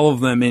maybe all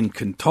of them in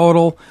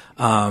total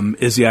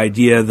is the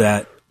idea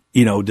that,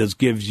 just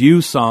gives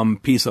you some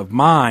peace of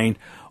mind.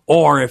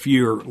 Or if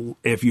you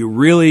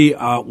really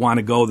want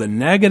to go the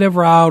negative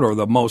route or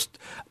the most,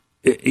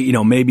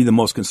 maybe the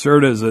most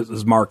conservative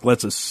is Mark,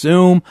 let's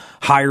assume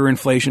higher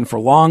inflation for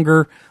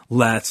longer.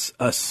 Let's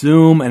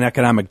assume an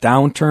economic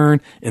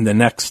downturn in the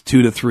next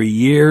 2 to 3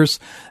 years.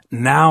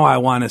 Now I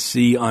want to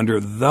see under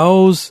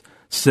those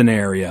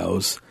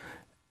scenarios,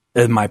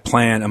 in my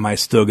plan, am I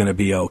still going to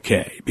be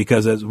okay?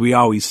 Because as we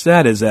always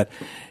said is that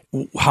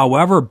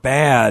however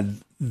bad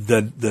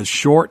the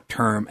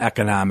short-term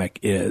economic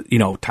is,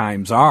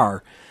 times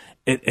are,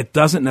 it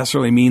doesn't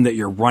necessarily mean that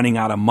you're running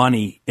out of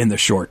money in the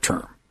short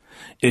term.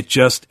 It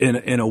just,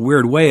 in a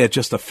weird way, it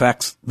just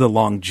affects the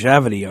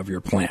longevity of your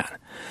plan.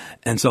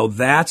 And so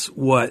that's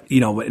what,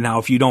 now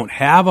if you don't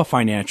have a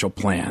financial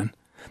plan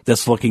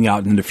that's looking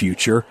out in the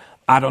future,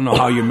 I don't know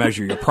how you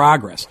measure your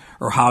progress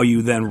or how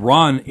you then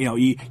run,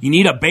 you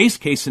need a base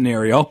case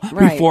scenario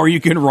before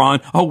you can run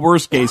a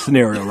worst case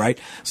scenario, right?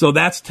 So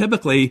that's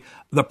typically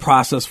the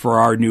process for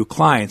our new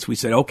clients. We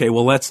said, okay,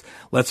 well, let's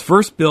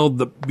first build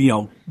the,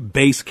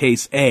 base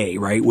case A,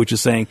 right? Which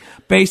is saying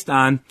based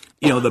on,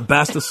 the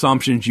best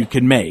assumptions you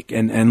can make.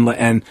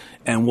 And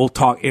we'll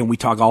talk, and we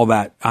talk all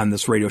that on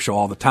this radio show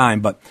all the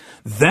time. But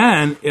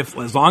then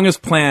as long as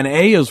plan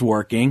A is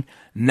working,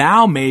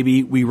 now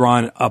maybe we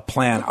run a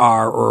plan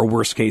R or a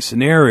worst case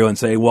scenario and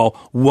say, well,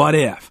 what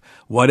if?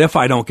 What if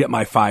I don't get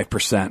my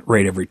 5%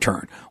 rate of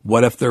return?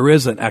 What if there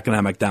is an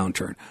economic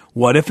downturn?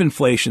 What if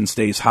inflation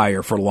stays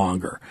higher for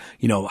longer?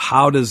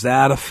 How does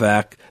that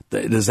affect?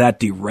 Does that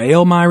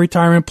derail my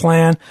retirement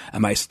plan?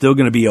 Am I still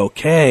going to be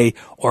okay?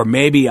 Or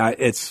maybe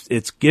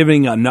it's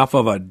giving enough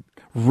of a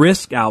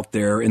risk out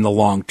there in the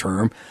long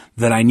term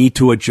that I need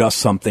to adjust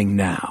something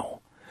now.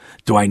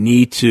 Do I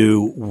need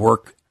to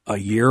work a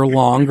year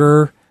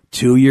longer,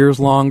 2 years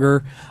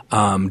longer?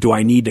 Do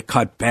I need to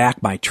cut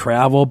back my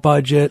travel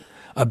budget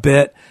a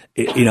bit?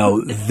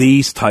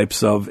 These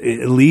types of,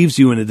 it leaves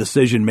you in a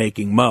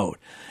decision-making mode.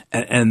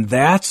 And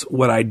that's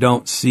what I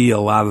don't see a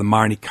lot of the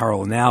Monte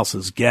Carlo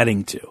analysis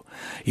getting to.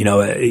 A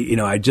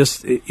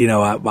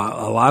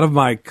lot of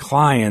my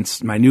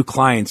clients, my new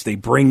clients, they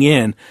bring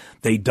in,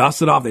 they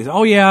dust it off. They say,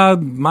 oh yeah,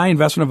 my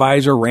investment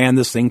advisor ran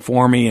this thing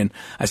for me. And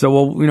I said,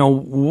 well,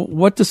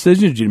 what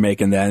decisions did you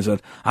make in that? I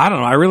said, I don't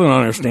know. I really don't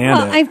understand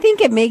it. I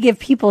think it may give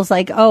people's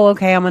like, oh,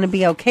 okay, I'm going to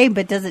be okay.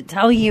 But does it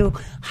tell you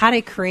how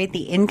to create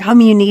the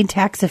income you need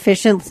tax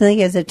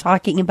efficiently? Is it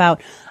talking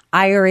about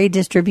IRA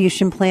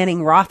distribution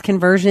planning, Roth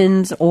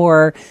conversions,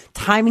 or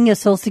timing of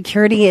Social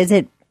Security? Is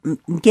it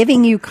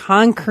giving you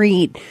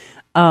concrete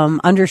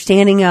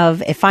understanding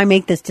of, if I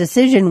make this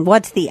decision,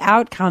 what's the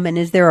outcome and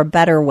is there a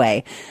better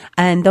way?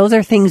 And those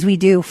are things we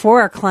do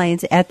for our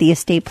clients at the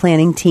estate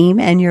planning team.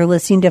 And you're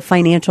listening to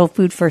Financial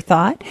Food for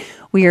Thought.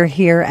 We are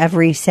here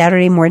every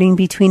Saturday morning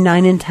between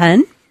 9 and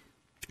 10.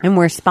 And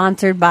we're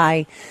sponsored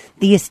by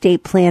the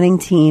estate planning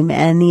team.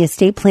 And the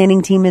estate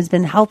planning team has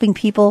been helping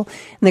people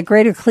in the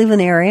greater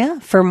Cleveland area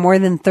for more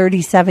than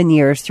 37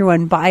 years through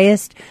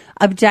unbiased,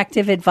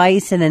 objective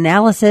advice and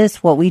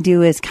analysis. What we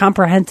do is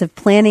comprehensive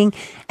planning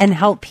and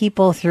help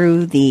people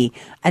through the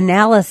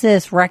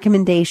analysis,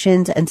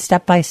 recommendations, and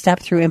step-by-step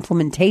through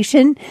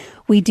implementation.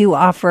 We do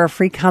offer a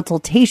free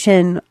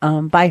consultation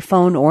by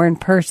phone or in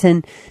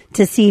person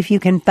to see if you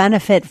can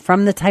benefit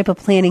from the type of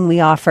planning we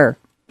offer.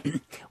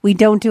 We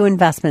don't do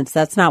investments.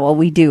 That's not what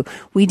we do.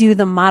 We do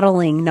the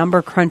modeling,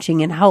 number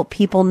crunching, and help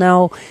people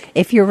know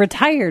if you're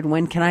retired,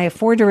 when can I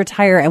afford to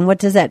retire, and what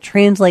does that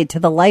translate to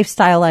the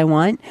lifestyle I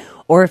want?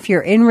 Or if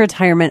you're in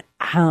retirement,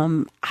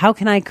 how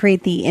can I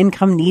create the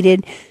income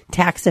needed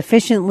tax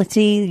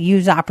efficiency,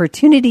 use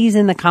opportunities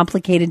in the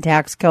complicated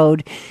tax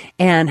code,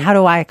 and how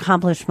do I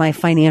accomplish my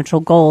financial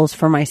goals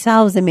for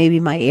myself and maybe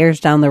my heirs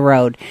down the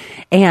road?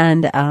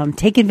 And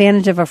take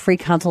advantage of a free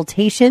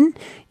consultation.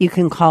 You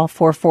can call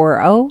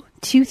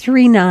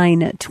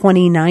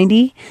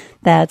 440-239-2090.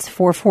 That's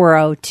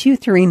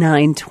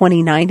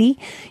 440-239-2090.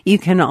 You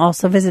can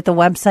also visit the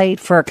website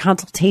for a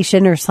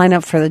consultation or sign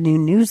up for the new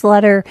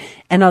newsletter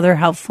and other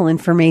helpful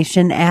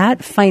information at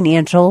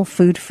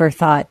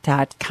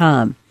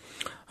financialfoodforthought.com.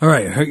 All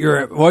right,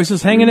 your voice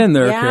is hanging in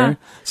there, Yeah. Carrie.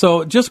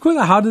 So, just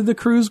quickly, how did the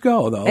cruise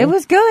go, though? It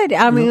was good.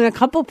 I mean, a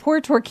couple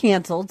ports were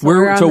canceled.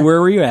 Where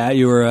were you at?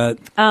 You were at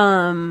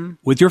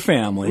with your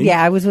family.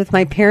 Yeah, I was with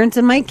my parents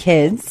and my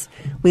kids.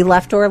 We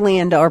left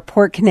Orlando or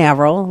Port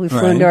Canaveral. We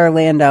flew into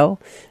Orlando,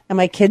 and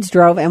my kids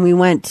drove. And we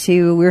went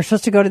to. We were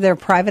supposed to go to their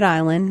private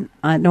island,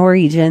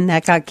 Norwegian.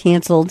 That got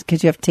canceled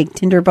because you have to take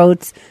Tinder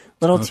boats.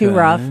 A little too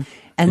rough.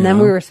 And then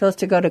we were supposed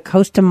to go to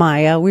Costa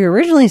Maya. We were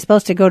originally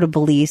supposed to go to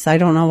Belize. I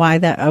don't know why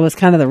that was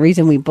kind of the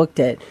reason we booked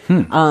it.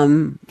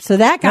 So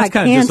that got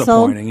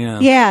canceled.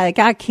 Yeah, it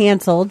got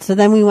canceled. So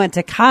then we went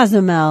to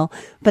Cozumel.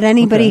 But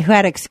anybody who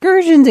had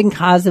excursions in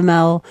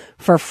Cozumel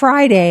for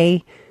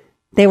Friday,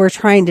 they were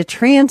trying to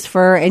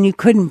transfer, and you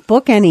couldn't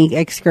book any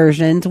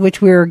excursions,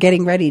 which we were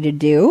getting ready to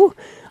do.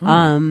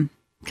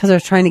 Because I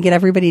was trying to get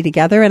everybody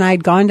together, and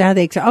I'd gone to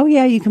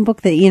you can book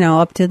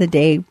up to the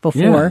day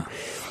before. Yeah.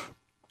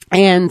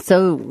 And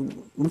so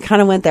we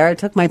kind of went there. I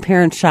took my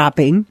parents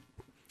shopping.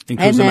 In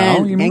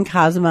Cozumel, you mean? In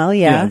Cozumel,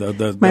 yeah.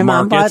 My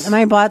mom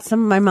bought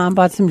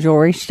some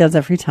jewelry. She does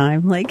every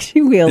time. Like,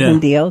 she wheels and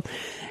deals.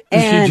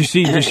 And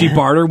did she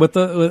barter with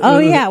the?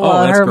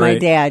 Her and my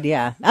dad,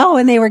 yeah. Oh,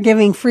 and they were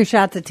giving free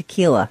shots of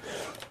tequila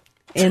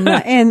in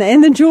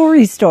the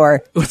jewelry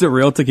store. Was it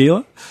real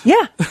tequila?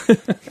 Yeah.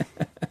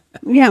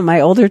 Yeah,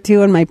 my older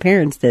two and my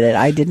parents did it.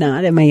 I did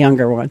not, and my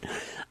younger one.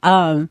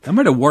 I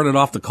might have warded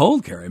off the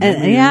cold, Carrie.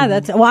 I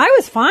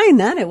was fine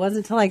then. It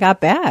wasn't until I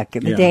got back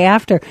the day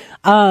after.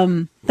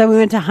 Then we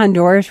went to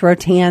Honduras,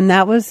 Rotan.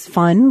 That was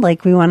fun.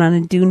 Like, we went on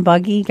a dune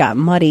buggy, got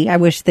muddy. I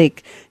wish the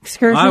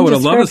excursion. I would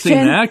have loved to see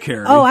that,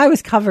 Carrie. Oh, I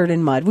was covered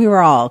in mud. We were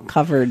all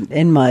covered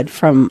in mud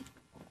from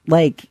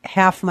like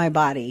half my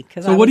body.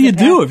 So what do you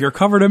do if you're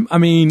covered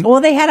in? Well,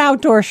 they had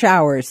outdoor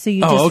showers, so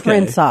you just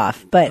rinse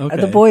off. But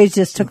the boys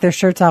just took their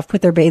shirts off,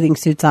 put their bathing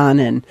suits on,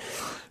 and.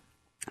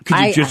 Could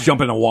you just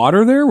jump in the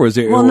water there? Was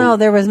it? Well, no,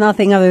 there was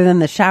nothing other than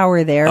the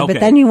shower there. Okay. But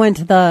then you went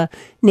to the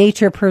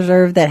nature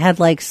preserve that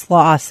had like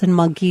sloths and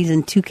monkeys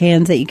and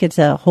toucans that you get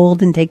to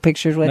hold and take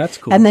pictures with. That's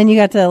cool. And then you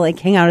got to like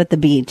hang out at the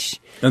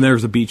beach. And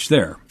there's a beach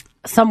there.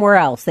 Somewhere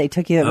else they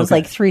took you. It was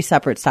like 3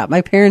 separate stops.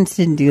 My parents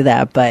didn't do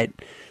that, but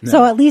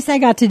so at least I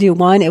got to do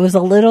one. It was a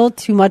little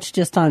too much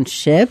just on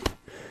ship.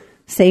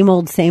 Same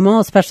old,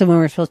 especially when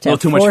we were supposed to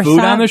have too much food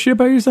on the ship,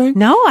 are you saying?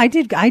 No, I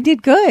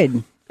did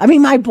good. I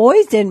mean, my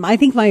boys didn't. I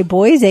think my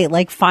boys ate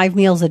like 5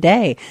 meals a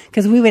day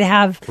because we would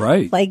have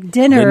like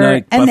dinner,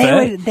 midnight and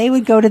buffet. they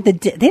would go to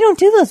they don't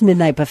do those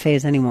midnight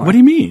buffets anymore. What do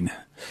you mean?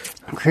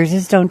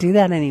 Cruises don't do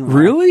that anymore.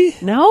 Really?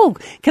 No,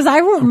 because I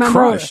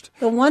remember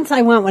the once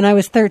I went when I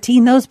was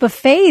 13. Those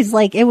buffets,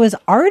 like, it was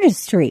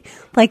artistry.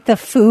 Like, the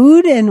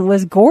food and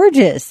was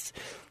gorgeous.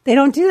 They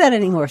don't do that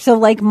anymore. So,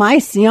 like,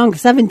 my young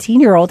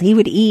 17-year-old, he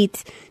would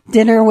eat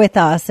dinner with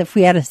us if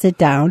we had to sit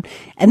down,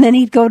 and then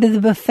he'd go to the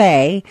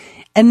buffet.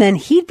 And then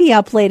he'd be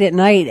up late at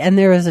night, and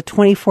there was a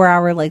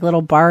 24-hour like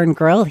little bar and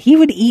grill. He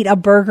would eat a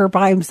burger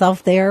by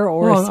himself there,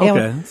 or a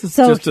sandwich.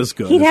 So just as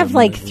good. He'd have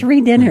like 3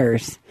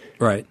 dinners.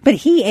 Right. But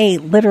he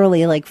ate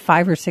literally like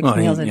 5 or 6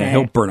 meals a day.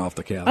 He'll burn off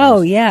the calories.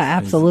 Oh yeah,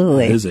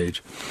 absolutely. At his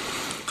age.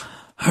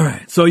 All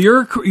right, so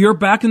you're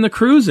back in the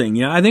cruising.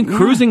 Yeah, I think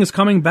cruising is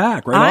coming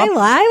back. Right?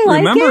 I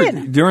like Remember,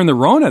 it. During the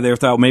Rona, they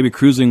thought maybe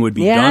cruising would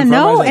be done.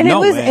 Yeah, and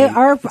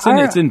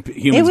it's in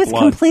humans' was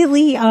blood.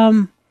 completely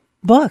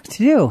booked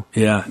too.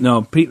 Yeah,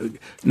 no,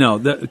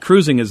 the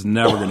cruising is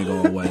never going to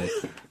go away.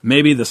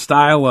 Maybe the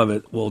style of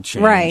it will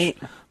change, right?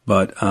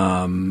 But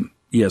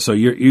so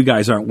you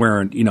guys aren't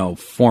wearing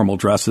formal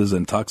dresses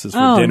and tuxes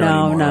for dinner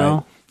anymore,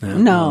 right? Yeah,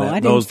 no,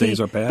 those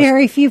days are past.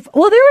 Very few.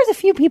 Well, there was a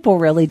few people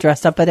really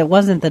dressed up, but it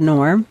wasn't the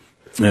norm.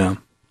 Yeah.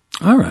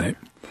 All right.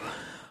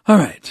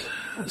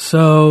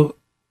 So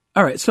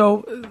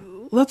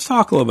let's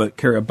talk a little bit,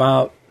 Carrie,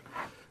 about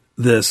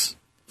this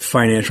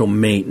financial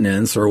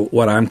maintenance, or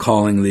what I'm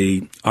calling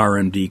the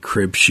RMD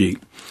crib sheet.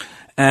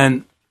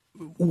 And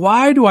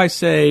why do I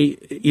say,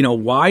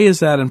 why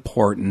is that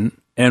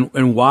important,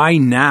 and why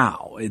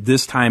now, at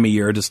this time of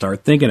year, to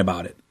start thinking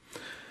about it?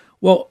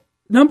 Well,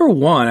 number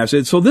one, I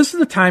said, so this is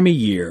the time of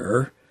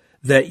year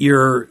that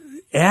you're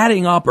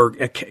adding up or,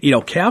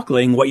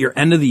 calculating what your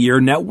end of the year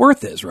net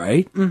worth is,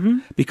 right? Mm-hmm.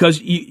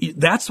 Because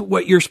that's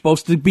what you're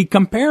supposed to be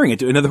comparing it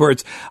to. In other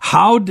words,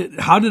 how did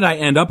I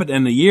end up at the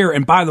end of the year?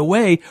 And by the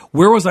way,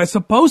 where was I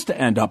supposed to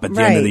end up at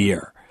the end of the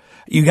year?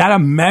 You got to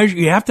measure,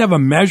 you have to have a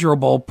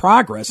measurable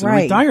progress in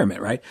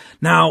retirement, right?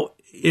 Now,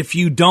 if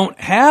you don't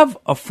have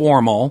a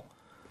formal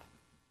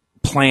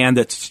plan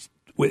that's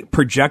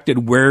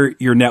projected where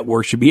your net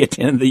worth should be at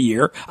the end of the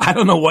year, I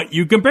don't know what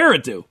you compare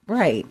it to.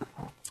 Right.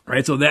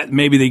 So that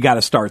maybe they got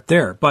to start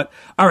there. But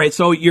all right,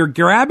 so you're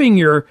grabbing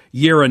your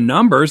year of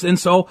numbers, and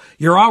so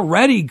you're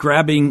already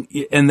grabbing,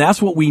 and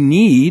that's what we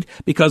need,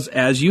 because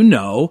as you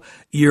know,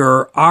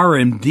 your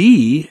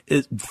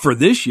RMD for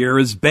this year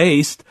is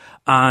based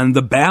on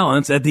the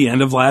balance at the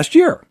end of last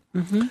year.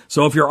 Mm-hmm.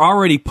 So if you're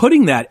already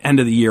putting that end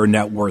of the year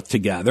net worth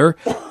together,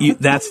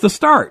 that's the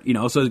start.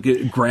 So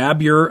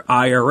grab your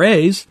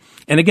IRAs.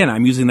 And again,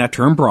 I'm using that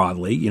term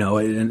broadly,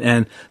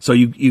 and so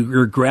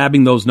you're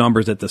grabbing those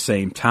numbers at the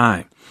same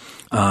time.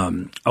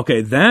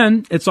 Okay,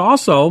 then it's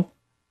also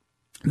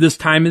this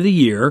time of the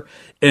year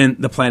in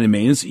the plan of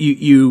maintenance.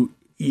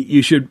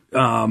 You should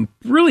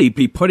really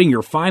be putting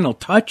your final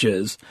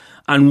touches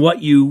on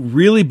what you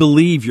really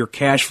believe your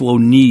cash flow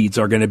needs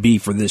are going to be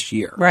for this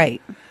year.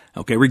 Right.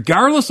 Okay,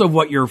 regardless of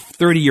what your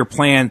 30-year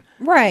plan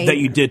that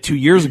you did 2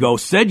 years ago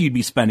said you'd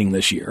be spending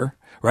this year,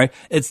 right?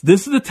 This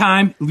is the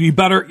time you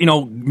better,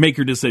 make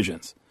your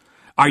decisions.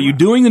 Are you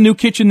doing the new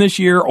kitchen this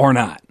year or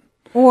not?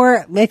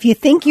 Or if you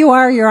think you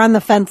are, you're on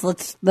the fence.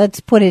 Let's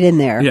put it in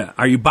there. Yeah.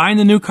 Are you buying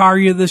the new car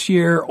this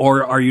year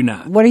or are you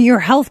not? What are your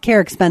healthcare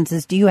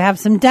expenses? Do you have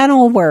some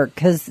dental work?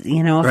 Because, if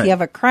you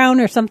have a crown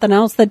or something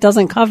else that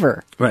doesn't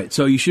cover. Right.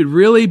 So you should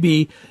really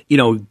be,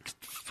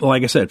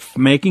 like I said,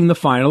 making the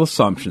final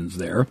assumptions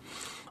there.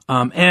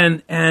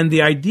 And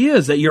the idea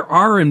is that your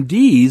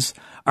RMDs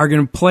are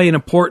going to play an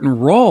important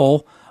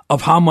role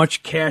of how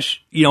much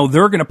cash,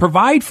 they're going to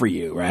provide for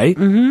you, right?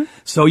 Mm-hmm.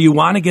 So you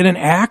want to get an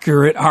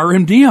accurate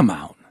RMD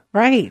amount.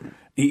 Right.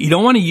 You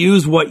don't want to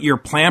use what your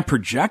plan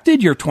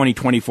projected your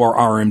 2024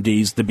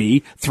 RMDs to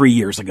be 3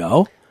 years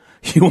ago.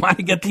 You want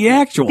to get the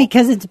actual.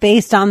 Because it's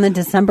based on the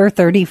December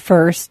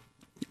 31st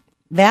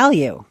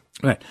value.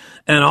 Right.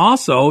 And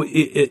also,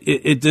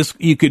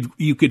 you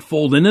could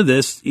fold into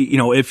this,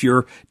 if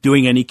you're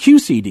doing any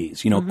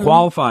QCDs,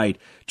 qualified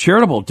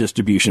charitable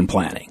distribution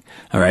planning.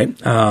 All right.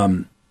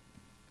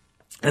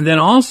 And then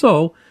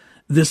also,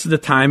 this is the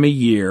time of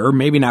year,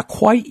 maybe not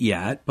quite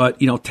yet,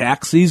 but,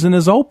 tax season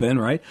is open,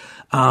 right?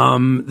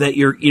 That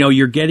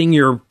you're getting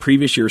your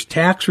previous year's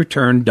tax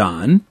return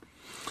done.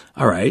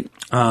 All right.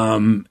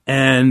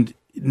 And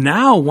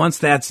now once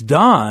that's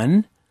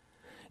done,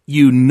 at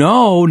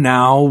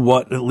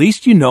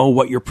least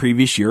what your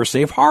previous year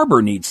safe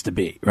harbor needs to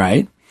be,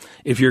 right?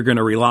 If you're going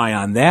to rely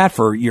on that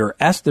for your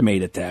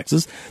estimated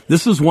taxes.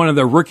 This is one of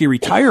the rookie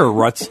retire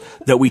ruts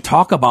that we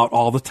talk about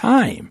all the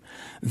time.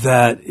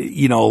 That,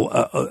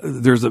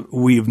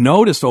 we've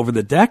noticed over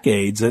the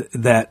decades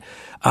that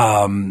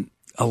a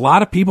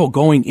lot of people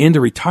going into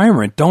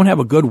retirement don't have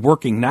a good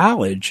working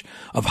knowledge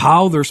of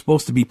how they're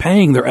supposed to be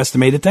paying their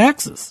estimated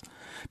taxes.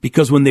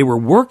 Because when they were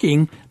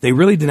working, they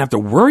really didn't have to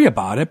worry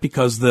about it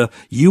because the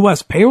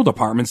U.S. payroll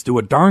departments do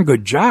a darn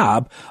good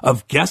job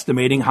of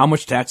guesstimating how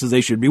much taxes they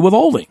should be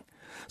withholding.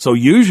 So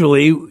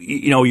usually,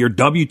 your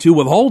W-2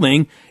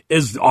 withholding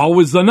is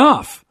always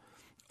enough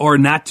or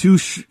not too,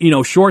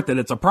 short that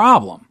it's a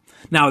problem.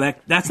 Now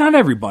that's not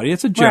everybody.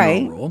 It's a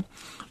general rule.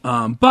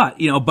 But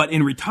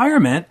in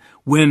retirement,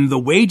 when the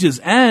wages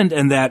end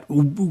and that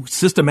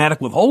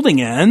systematic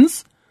withholding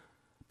ends,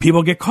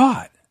 people get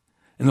caught.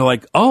 And they're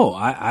like, oh,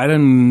 I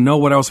didn't know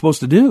what I was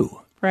supposed to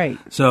do. Right.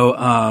 So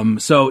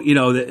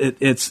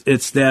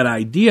it's that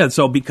idea.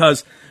 So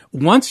because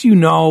once you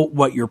know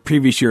what your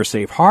previous year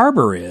safe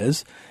harbor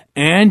is,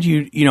 and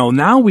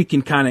now we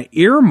can kind of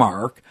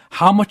earmark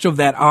how much of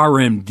that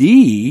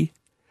RMD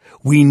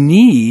we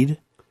need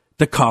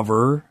to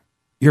cover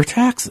your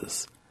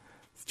taxes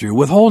through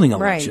withholding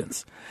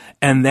elections. Right.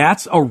 And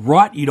that's a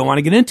rut you don't want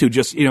to get into.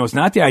 Just, it's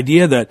not the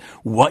idea that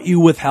what you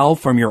withheld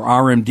from your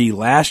RMD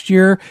last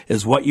year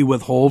is what you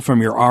withhold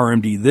from your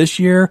RMD this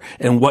year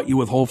and what you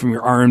withhold from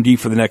your RMD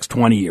for the next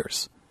 20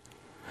 years.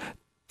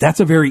 That's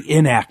a very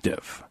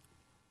inactive,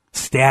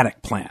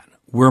 static plan.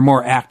 We're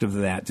more active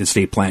than that, the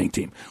estate planning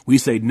team. We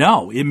say,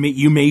 no,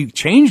 you may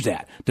change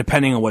that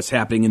depending on what's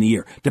happening in the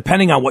year,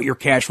 depending on what your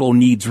cash flow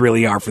needs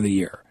really are for the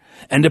year,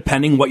 and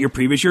depending what your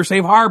previous year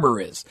safe harbor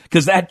is,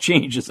 because that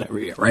changes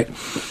every year, right?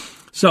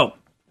 So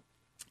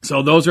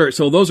those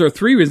are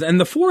three reasons. And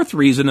the fourth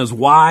reason is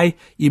why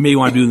you may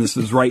want to do this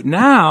is right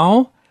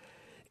now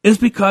is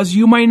because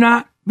you might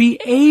not be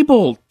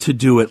able to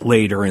do it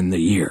later in the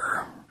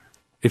year,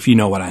 if you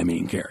know what I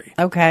mean, Carrie.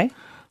 Okay.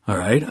 All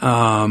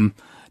right.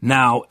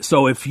 Now,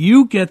 so if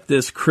you get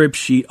this crib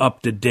sheet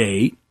up to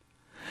date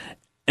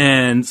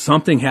and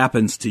something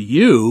happens to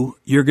you,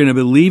 you're going to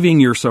be leaving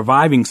your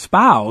surviving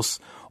spouse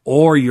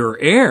or your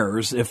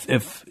heirs,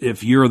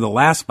 if you're the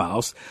last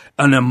spouse,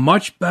 in a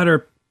much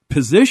better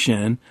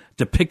position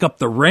to pick up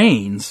the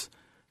reins,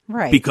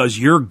 right? Because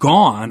you're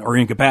gone or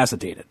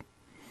incapacitated.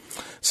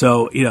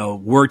 So,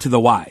 word to the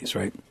wise,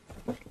 right?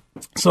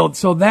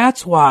 So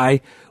that's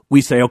why we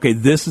say, okay,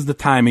 this is the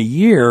time of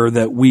year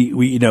that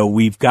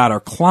we've got our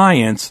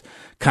clients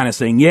kind of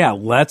saying, yeah,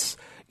 let's,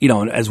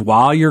 as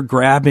while you're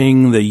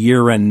grabbing the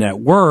year-end net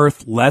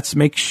worth, let's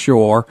make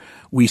sure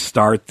we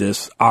start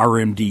this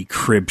RMD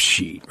crib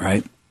sheet,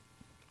 right?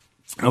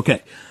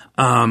 Okay.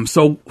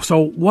 So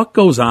what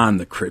goes on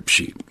the crib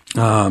sheet?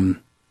 Well,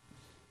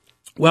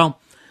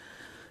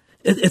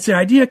 it's the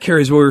idea,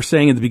 Carrie, is what we were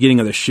saying at the beginning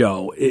of the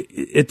show.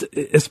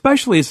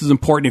 Especially this is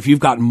important if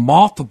you've got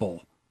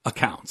multiple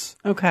accounts.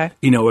 Okay.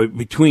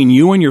 Between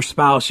you and your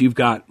spouse, you've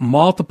got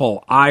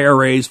multiple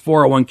IRAs,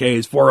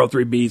 401ks,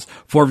 403bs,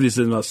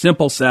 457,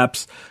 simple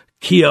SEPs,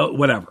 Kia,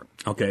 whatever.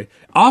 Okay.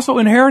 Also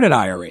inherited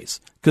IRAs,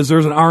 because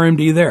there's an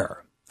RMD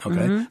there. Okay.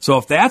 Mm-hmm. So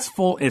if that's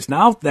full,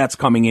 that's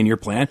coming in your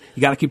plan,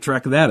 you got to keep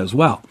track of that as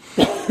well.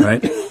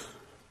 Right.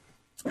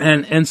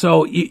 And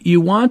so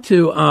you want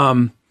to,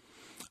 all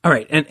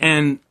right.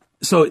 And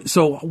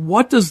so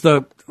what does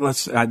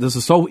this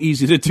is so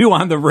easy to do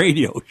on the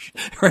radio,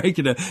 right?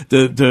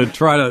 To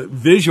try to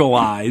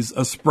visualize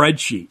a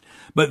spreadsheet,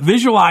 but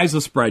visualize a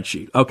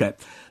spreadsheet. Okay.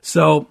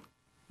 So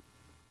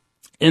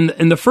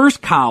in the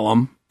first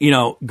column,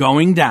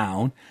 going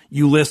down,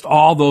 you list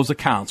all those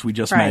accounts we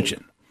just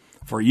mentioned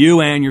for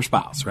you and your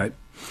spouse, right?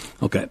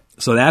 Okay.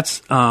 So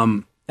that's,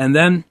 and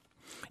then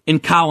in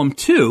column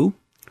 2,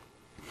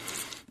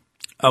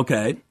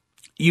 okay,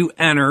 you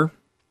enter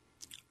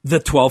the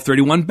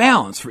 1231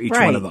 balance for each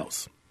one of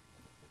those.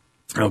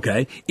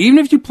 Okay. Even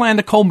if you plan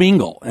to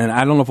commingle, and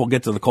I don't know if we'll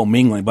get to the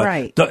commingling,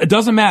 but it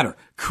doesn't matter.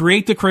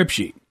 Create the crib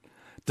sheet.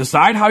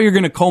 Decide how you're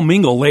going to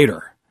commingle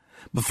later.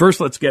 But first,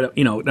 let's get it,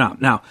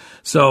 now.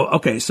 So,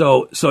 okay.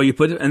 So you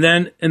put it, and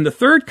then in the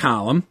third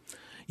column,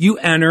 you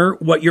enter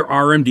what your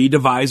RMD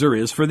divisor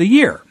is for the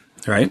year,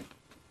 right?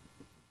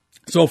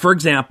 So, for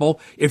example,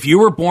 if you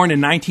were born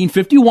in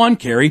 1951,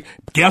 Carrie,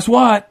 guess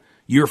what?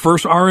 Your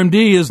first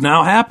RMD is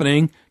now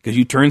happening because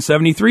you turned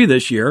 73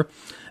 this year.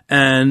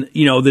 And,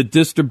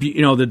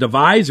 the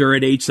divisor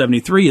at age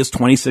 73 is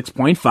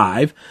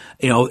 26.5,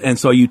 and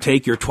so you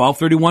take your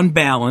 1231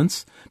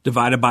 balance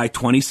divided by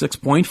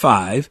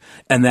 26.5,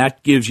 and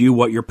that gives you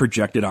what your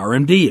projected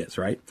RMD is,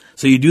 right?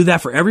 So you do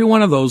that for every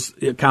one of those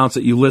accounts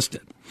that you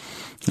listed.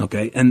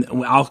 Okay. And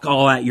I'll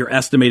call that your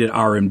estimated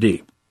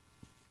RMD.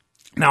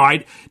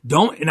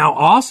 Now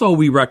also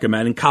we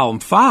recommend in column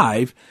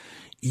 5,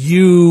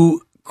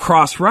 you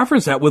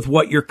cross-reference that with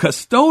what your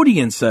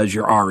custodian says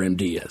your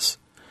RMD is.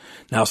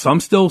 Now, some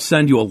still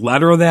send you a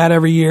letter of that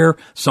every year.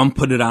 Some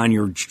put it on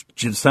your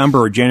December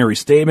or January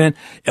statement.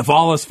 If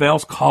all else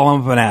fails, call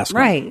them up and ask them.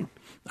 Right.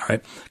 All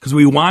right. Because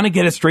we want to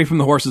get it straight from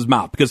the horse's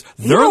mouth because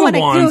they're the ones. You don't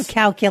want to do a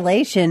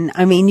calculation.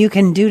 I mean, you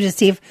can do to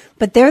see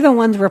but they're the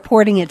ones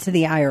reporting it to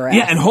the IRS.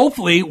 Yeah. And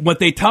hopefully what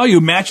they tell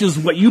you matches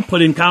what you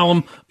put in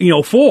column,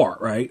 4,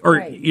 right? Or,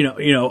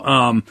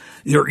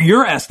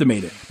 your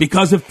estimated.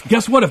 Because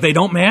guess what? If they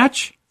don't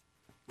match.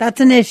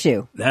 That's an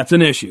issue.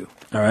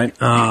 All right.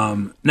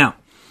 Now.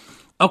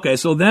 Okay,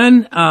 so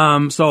then,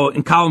 so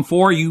in column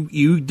 4,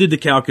 you did the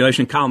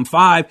calculation. Column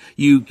 5,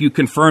 you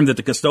confirm that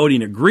the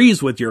custodian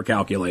agrees with your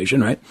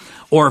calculation, right?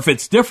 Or if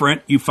it's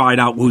different, you find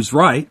out who's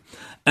right.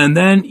 And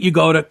then you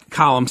go to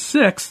column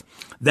 6.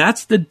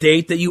 That's the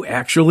date that you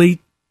actually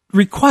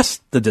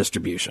request the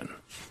distribution.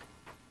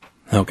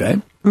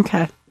 Okay.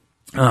 Okay.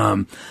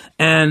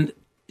 And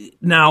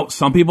now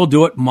some people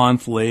do it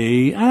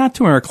monthly. Not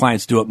too many of our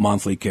clients do it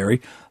monthly,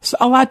 Carrie. So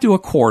a lot do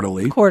it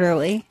quarterly.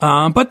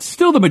 But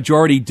still the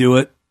majority do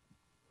it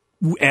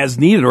as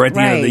needed or at the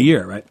end of the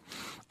year, right?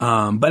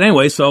 But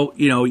anyway, so,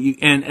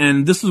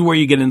 and this is where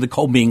you get into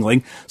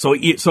commingling. So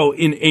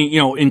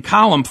in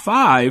column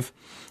 5,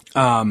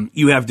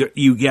 you have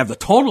the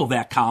total of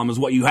that column is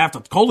what you have to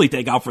totally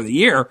take out for the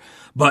year.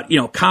 But,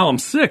 column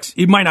 6,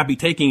 you might not be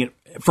taking it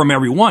from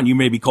every one. You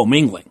may be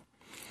commingling.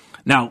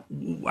 Now,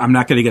 I'm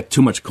not going to get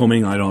too much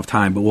commingling. I don't have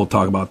time, but we'll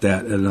talk about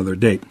that at another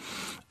date.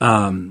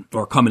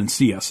 Or come and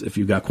see us if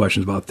you've got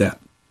questions about that.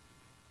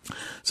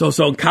 So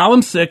in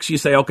column 6, you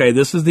say, okay,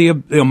 this is the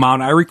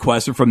amount I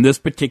requested from this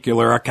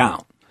particular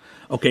account.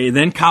 Okay,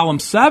 then column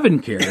 7,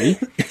 Carrie,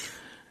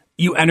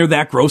 you enter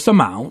that gross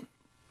amount.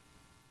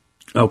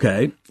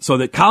 Okay, so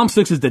that column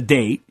 6 is the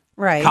date.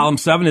 Right. Column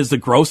 7 is the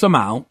gross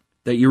amount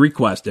that you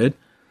requested.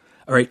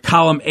 All right,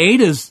 column 8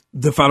 is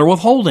the federal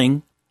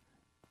withholding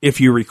if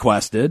you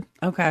requested.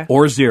 Okay.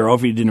 Or 0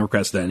 if you didn't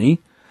request any.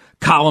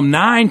 Column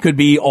 9 could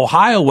be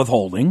Ohio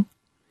withholding.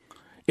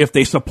 If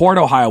they support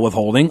Ohio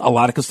withholding, a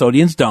lot of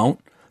custodians don't.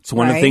 It's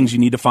one of the things you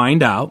need to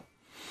find out.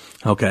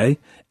 Okay.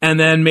 And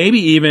then maybe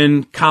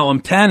even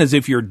column 10 is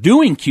if you're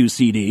doing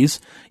QCDs,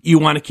 you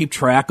want to keep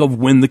track of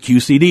when the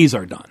QCDs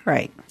are done.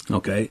 Right.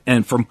 Okay.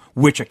 And from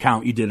which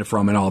account you did it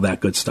from and all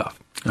that good stuff.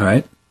 All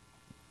right.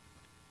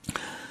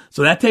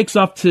 So that takes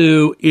up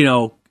to,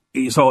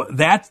 so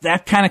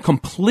that kind of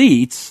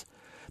completes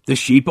the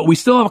sheet, but we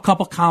still have a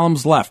couple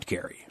columns left,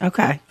 Carrie.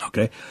 Okay.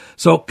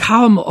 So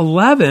column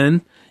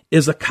 11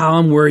 is a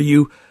column where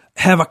you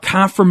have a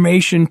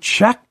confirmation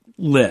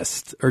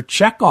checklist or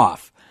check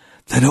off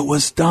that it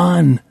was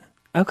done.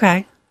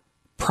 Okay.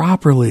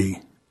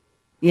 Properly.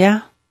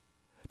 Yeah.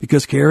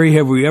 Because, Carrie,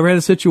 have we ever had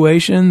a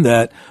situation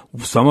that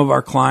some of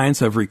our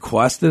clients have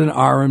requested an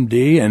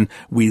RMD and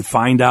they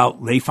find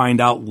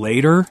out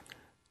later,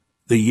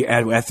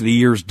 after the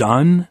year's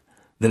done,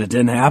 that it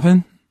didn't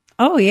happen?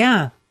 Oh,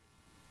 yeah.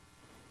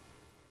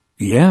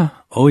 Yeah.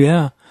 Oh,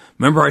 yeah.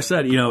 Remember I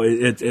said,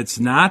 it's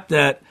not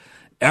that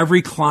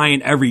every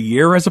client every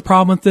year has a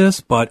problem with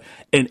this, but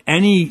in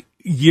any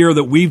year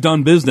that we've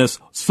done business,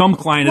 some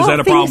client has had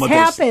a problem with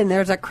this. Things happen.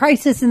 There's a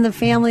crisis in the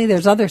family.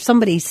 There's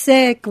somebody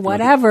sick,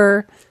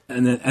 whatever.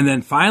 And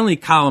then finally,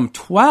 column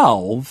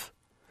 12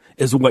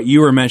 is what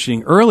you were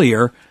mentioning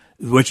earlier,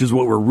 which is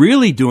what we're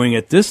really doing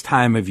at this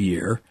time of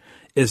year,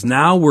 is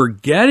now we're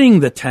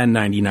getting the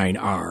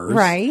 1099-Rs.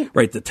 Right.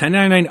 Right. The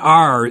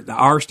 1099-R, the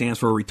R stands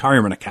for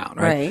retirement account,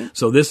 right?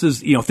 So this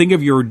is, think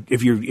of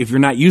if you're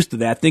not used to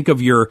that, think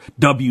of your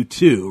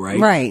W-2, right?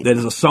 Right. That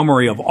is a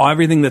summary of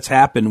everything that's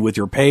happened with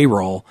your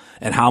payroll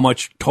and how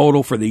much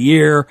total for the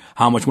year,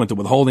 how much went to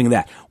withholding of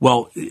that.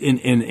 Well,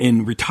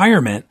 in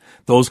retirement,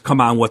 those come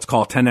on what's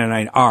called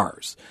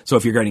 1099-Rs. So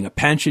if you're getting a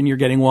pension, you're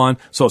getting one.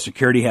 Social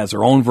Security has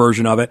their own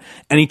version of it.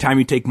 Anytime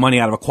you take money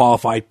out of a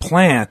qualified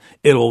plan,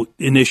 it'll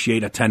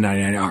initiate a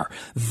 1099-R.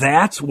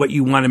 That's what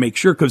you want to make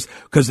sure, because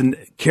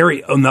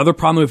Carrie, another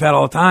problem we've had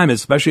all the time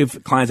is, especially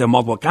if clients have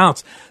multiple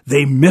accounts,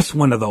 they miss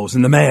one of those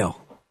in the mail.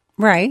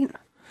 Right.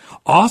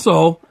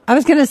 Also, I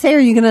was going to say, are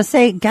you going to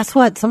say, guess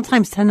what?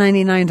 Sometimes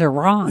 1099s are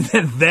wrong.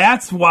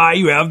 That's why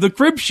you have the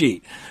crib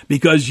sheet,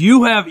 because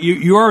you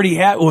already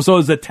have. Well, so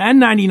as the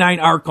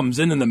 1099-R comes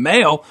in the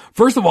mail,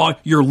 first of all,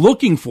 you're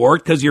looking for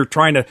it because you're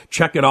trying to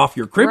check it off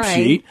your crib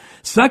sheet.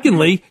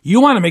 Secondly, you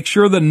want to make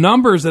sure the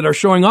numbers that are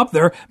showing up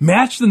there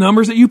match the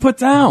numbers that you put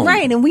down.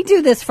 Right, and we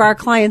do this for our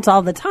clients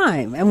all the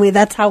time, and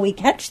that's how we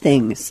catch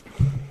things.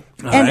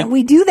 And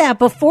we do that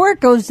before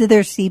it goes to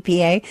their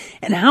CPA.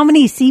 And how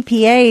many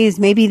CPAs,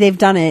 maybe they've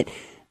done it,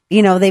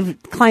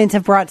 clients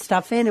have brought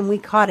stuff in and we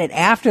caught it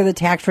after the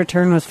tax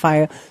return was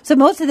filed. So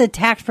most of the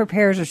tax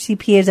preparers or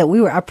CPAs that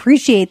we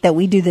appreciate that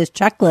we do this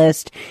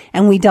checklist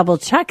and we double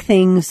check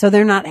things so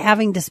they're not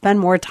having to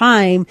spend more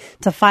time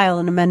to file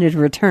an amended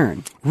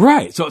return.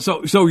 Right.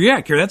 So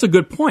yeah, Carrie, that's a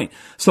good point.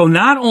 So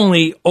not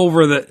only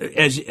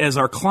as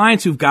our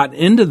clients who've gotten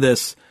into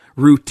this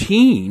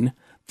routine,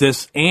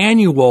 this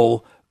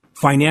annual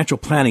financial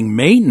planning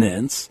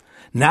maintenance,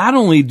 not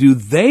only do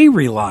they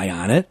rely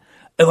on it,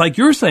 like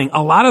you're saying,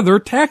 a lot of their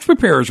tax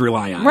preparers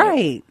rely on it.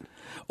 Right.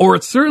 Or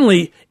it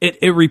certainly,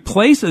 it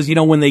replaces,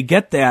 when they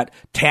get that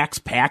tax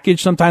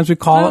package, sometimes we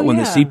call it, when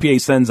the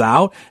CPA sends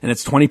out, and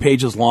it's 20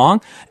 pages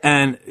long.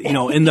 And,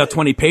 in the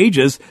 20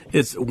 pages,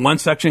 it's one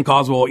section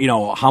calls,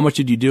 well, how much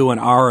did you do in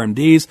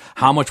RMDs?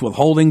 How much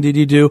withholding did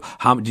you do?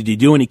 How did you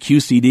do any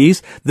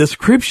QCDs? This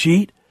crib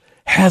sheet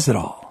has it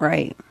all.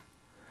 Right.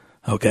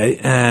 Okay.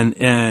 And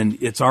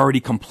it's already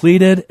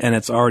completed and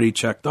it's already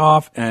checked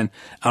off. And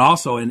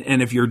also,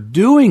 and if you're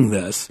doing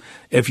this,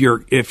 if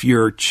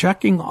you're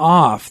checking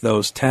off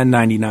those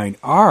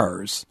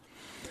 1099-Rs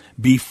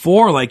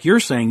before, like you're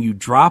saying, you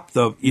drop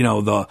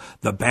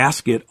the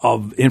basket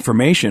of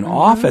information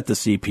off at the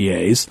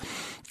CPAs,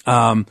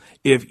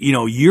 if,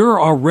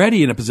 you're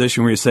already in a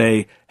position where you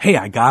say, hey,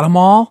 I got them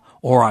all,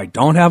 or I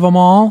don't have them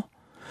all.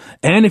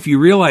 And if you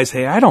realize,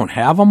 hey, I don't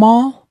have them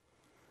all,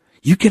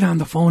 you get on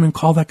the phone and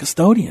call that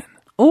custodian.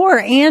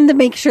 And to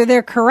make sure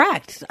they're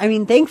correct. I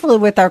mean, thankfully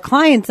with our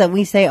clients that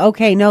we say,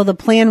 okay, no, the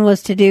plan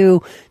was to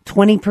do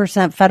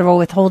 20% federal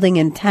withholding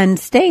in 10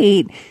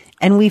 state,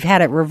 and we've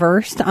had it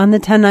reversed on the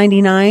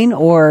 1099,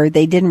 or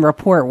they didn't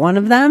report one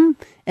of them.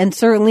 And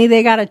certainly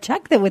they got to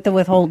check that with the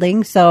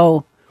withholding.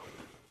 So.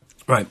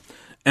 Right.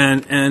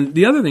 And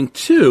the other thing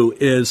too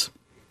is,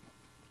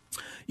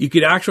 you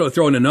could actually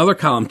throw in another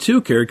column too,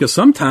 Carrie, because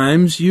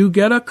sometimes you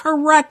get a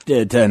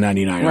corrected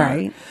 1099.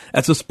 Right.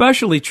 That's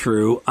especially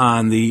true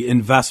on the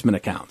investment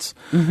accounts.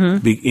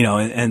 Mm-hmm.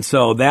 And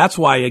so that's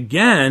why,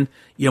 again,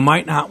 you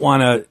might not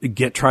want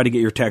to try to get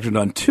your tax return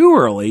done too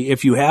early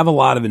if you have a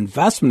lot of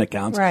investment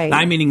accounts. Right.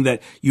 Not meaning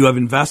that you have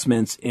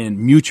investments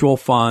in mutual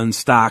funds,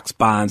 stocks,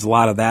 bonds, a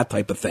lot of that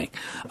type of thing.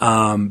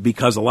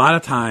 Because a lot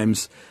of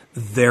times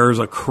there's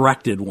a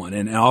corrected one,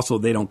 and also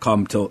they don't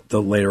come till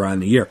later on in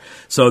the year.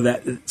 So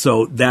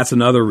that's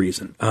another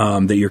reason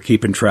that you're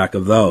keeping track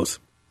of those.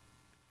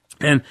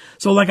 And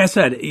so, like I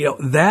said,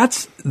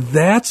 that's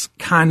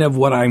kind of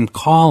what I'm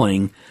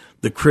calling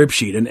the crib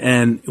sheet.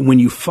 And when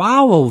you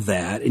follow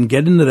that and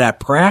get into that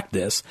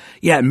practice,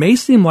 it may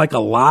seem like a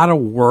lot of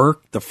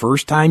work the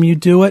first time you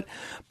do it,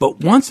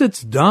 but once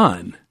it's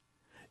done,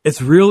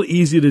 it's real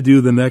easy to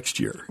do the next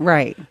year.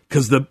 Right.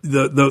 Because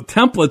the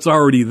template's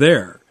already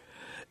there.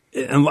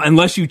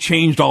 Unless you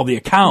changed all the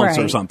accounts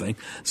or something.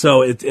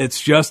 So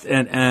it's just,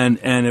 and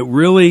it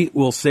really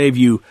will save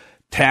you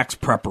tax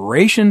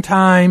preparation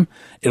time.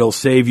 It'll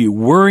save you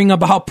worrying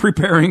about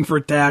preparing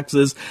for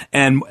taxes.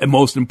 And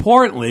most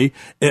importantly,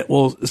 it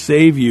will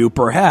save you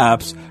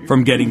perhaps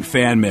from getting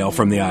fan mail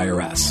from the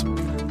IRS.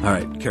 All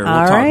right, Karen,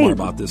 we'll talk more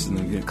about this.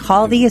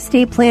 Call the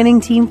estate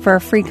planning team for a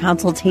free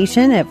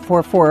consultation at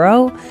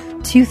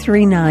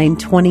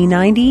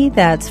 440-239-2090.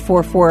 That's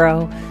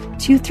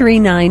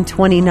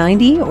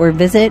 440-239-2090, or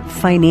visit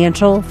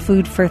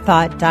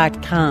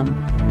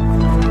financialfoodforthought.com.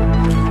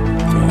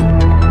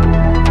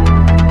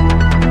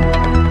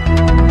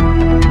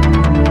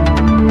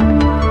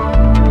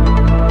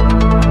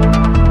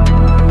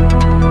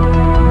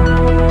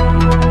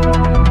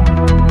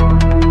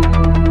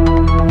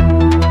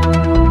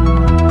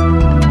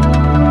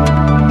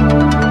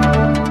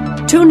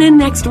 Tune in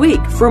next week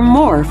for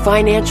more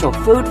financial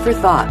food for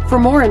thought. For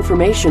more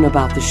information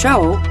about the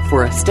show,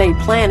 for estate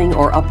planning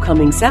or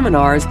upcoming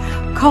seminars,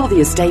 call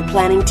the estate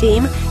planning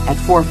team at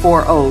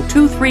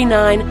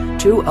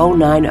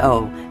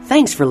 440-239-2090.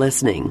 Thanks for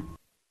listening.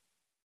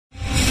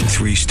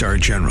 3-star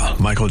general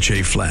Michael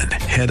J. Flynn,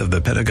 head of the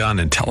Pentagon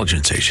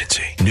Intelligence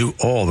Agency, knew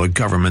all the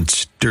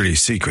government's dirty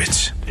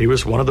secrets. He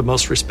was one of the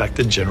most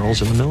respected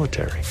generals in the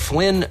military.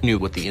 Flynn knew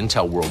what the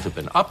intel world had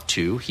been up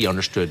to. He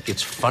understood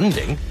its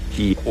funding.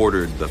 He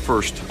ordered the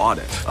first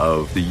audit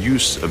of the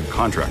use of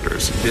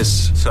contractors.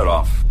 This set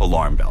off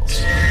alarm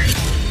bells.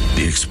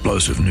 The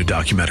explosive new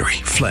documentary,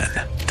 Flynn,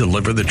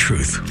 Deliver the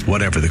Truth,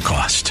 Whatever the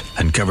Cost,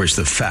 uncovers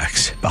the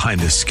facts behind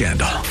this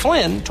scandal.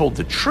 Flynn told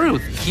the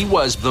truth. He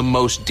was the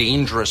most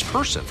dangerous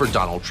person for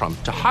Donald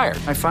Trump to hire.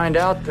 I find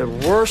out the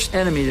worst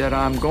enemy that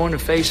I'm going to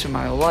face in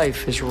my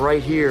life is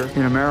right here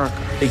in America.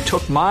 They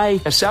took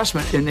my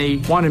assessment and they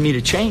wanted me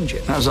to change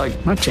it. And I was like,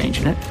 I'm not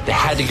changing it. They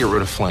had to get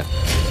rid of Flynn.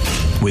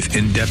 With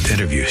in-depth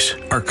interviews,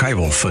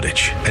 archival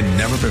footage, and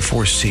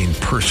never-before-seen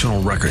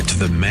personal records of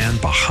the man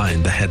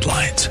behind the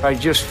headlines. I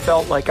just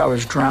felt like I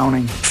was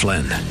drowning.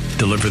 Flynn,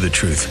 Deliver the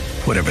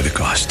Truth, Whatever the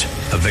Cost.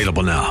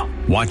 Available now.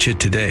 Watch it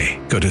today.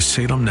 Go to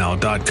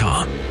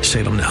salemnow.com.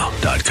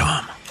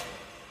 salemnow.com.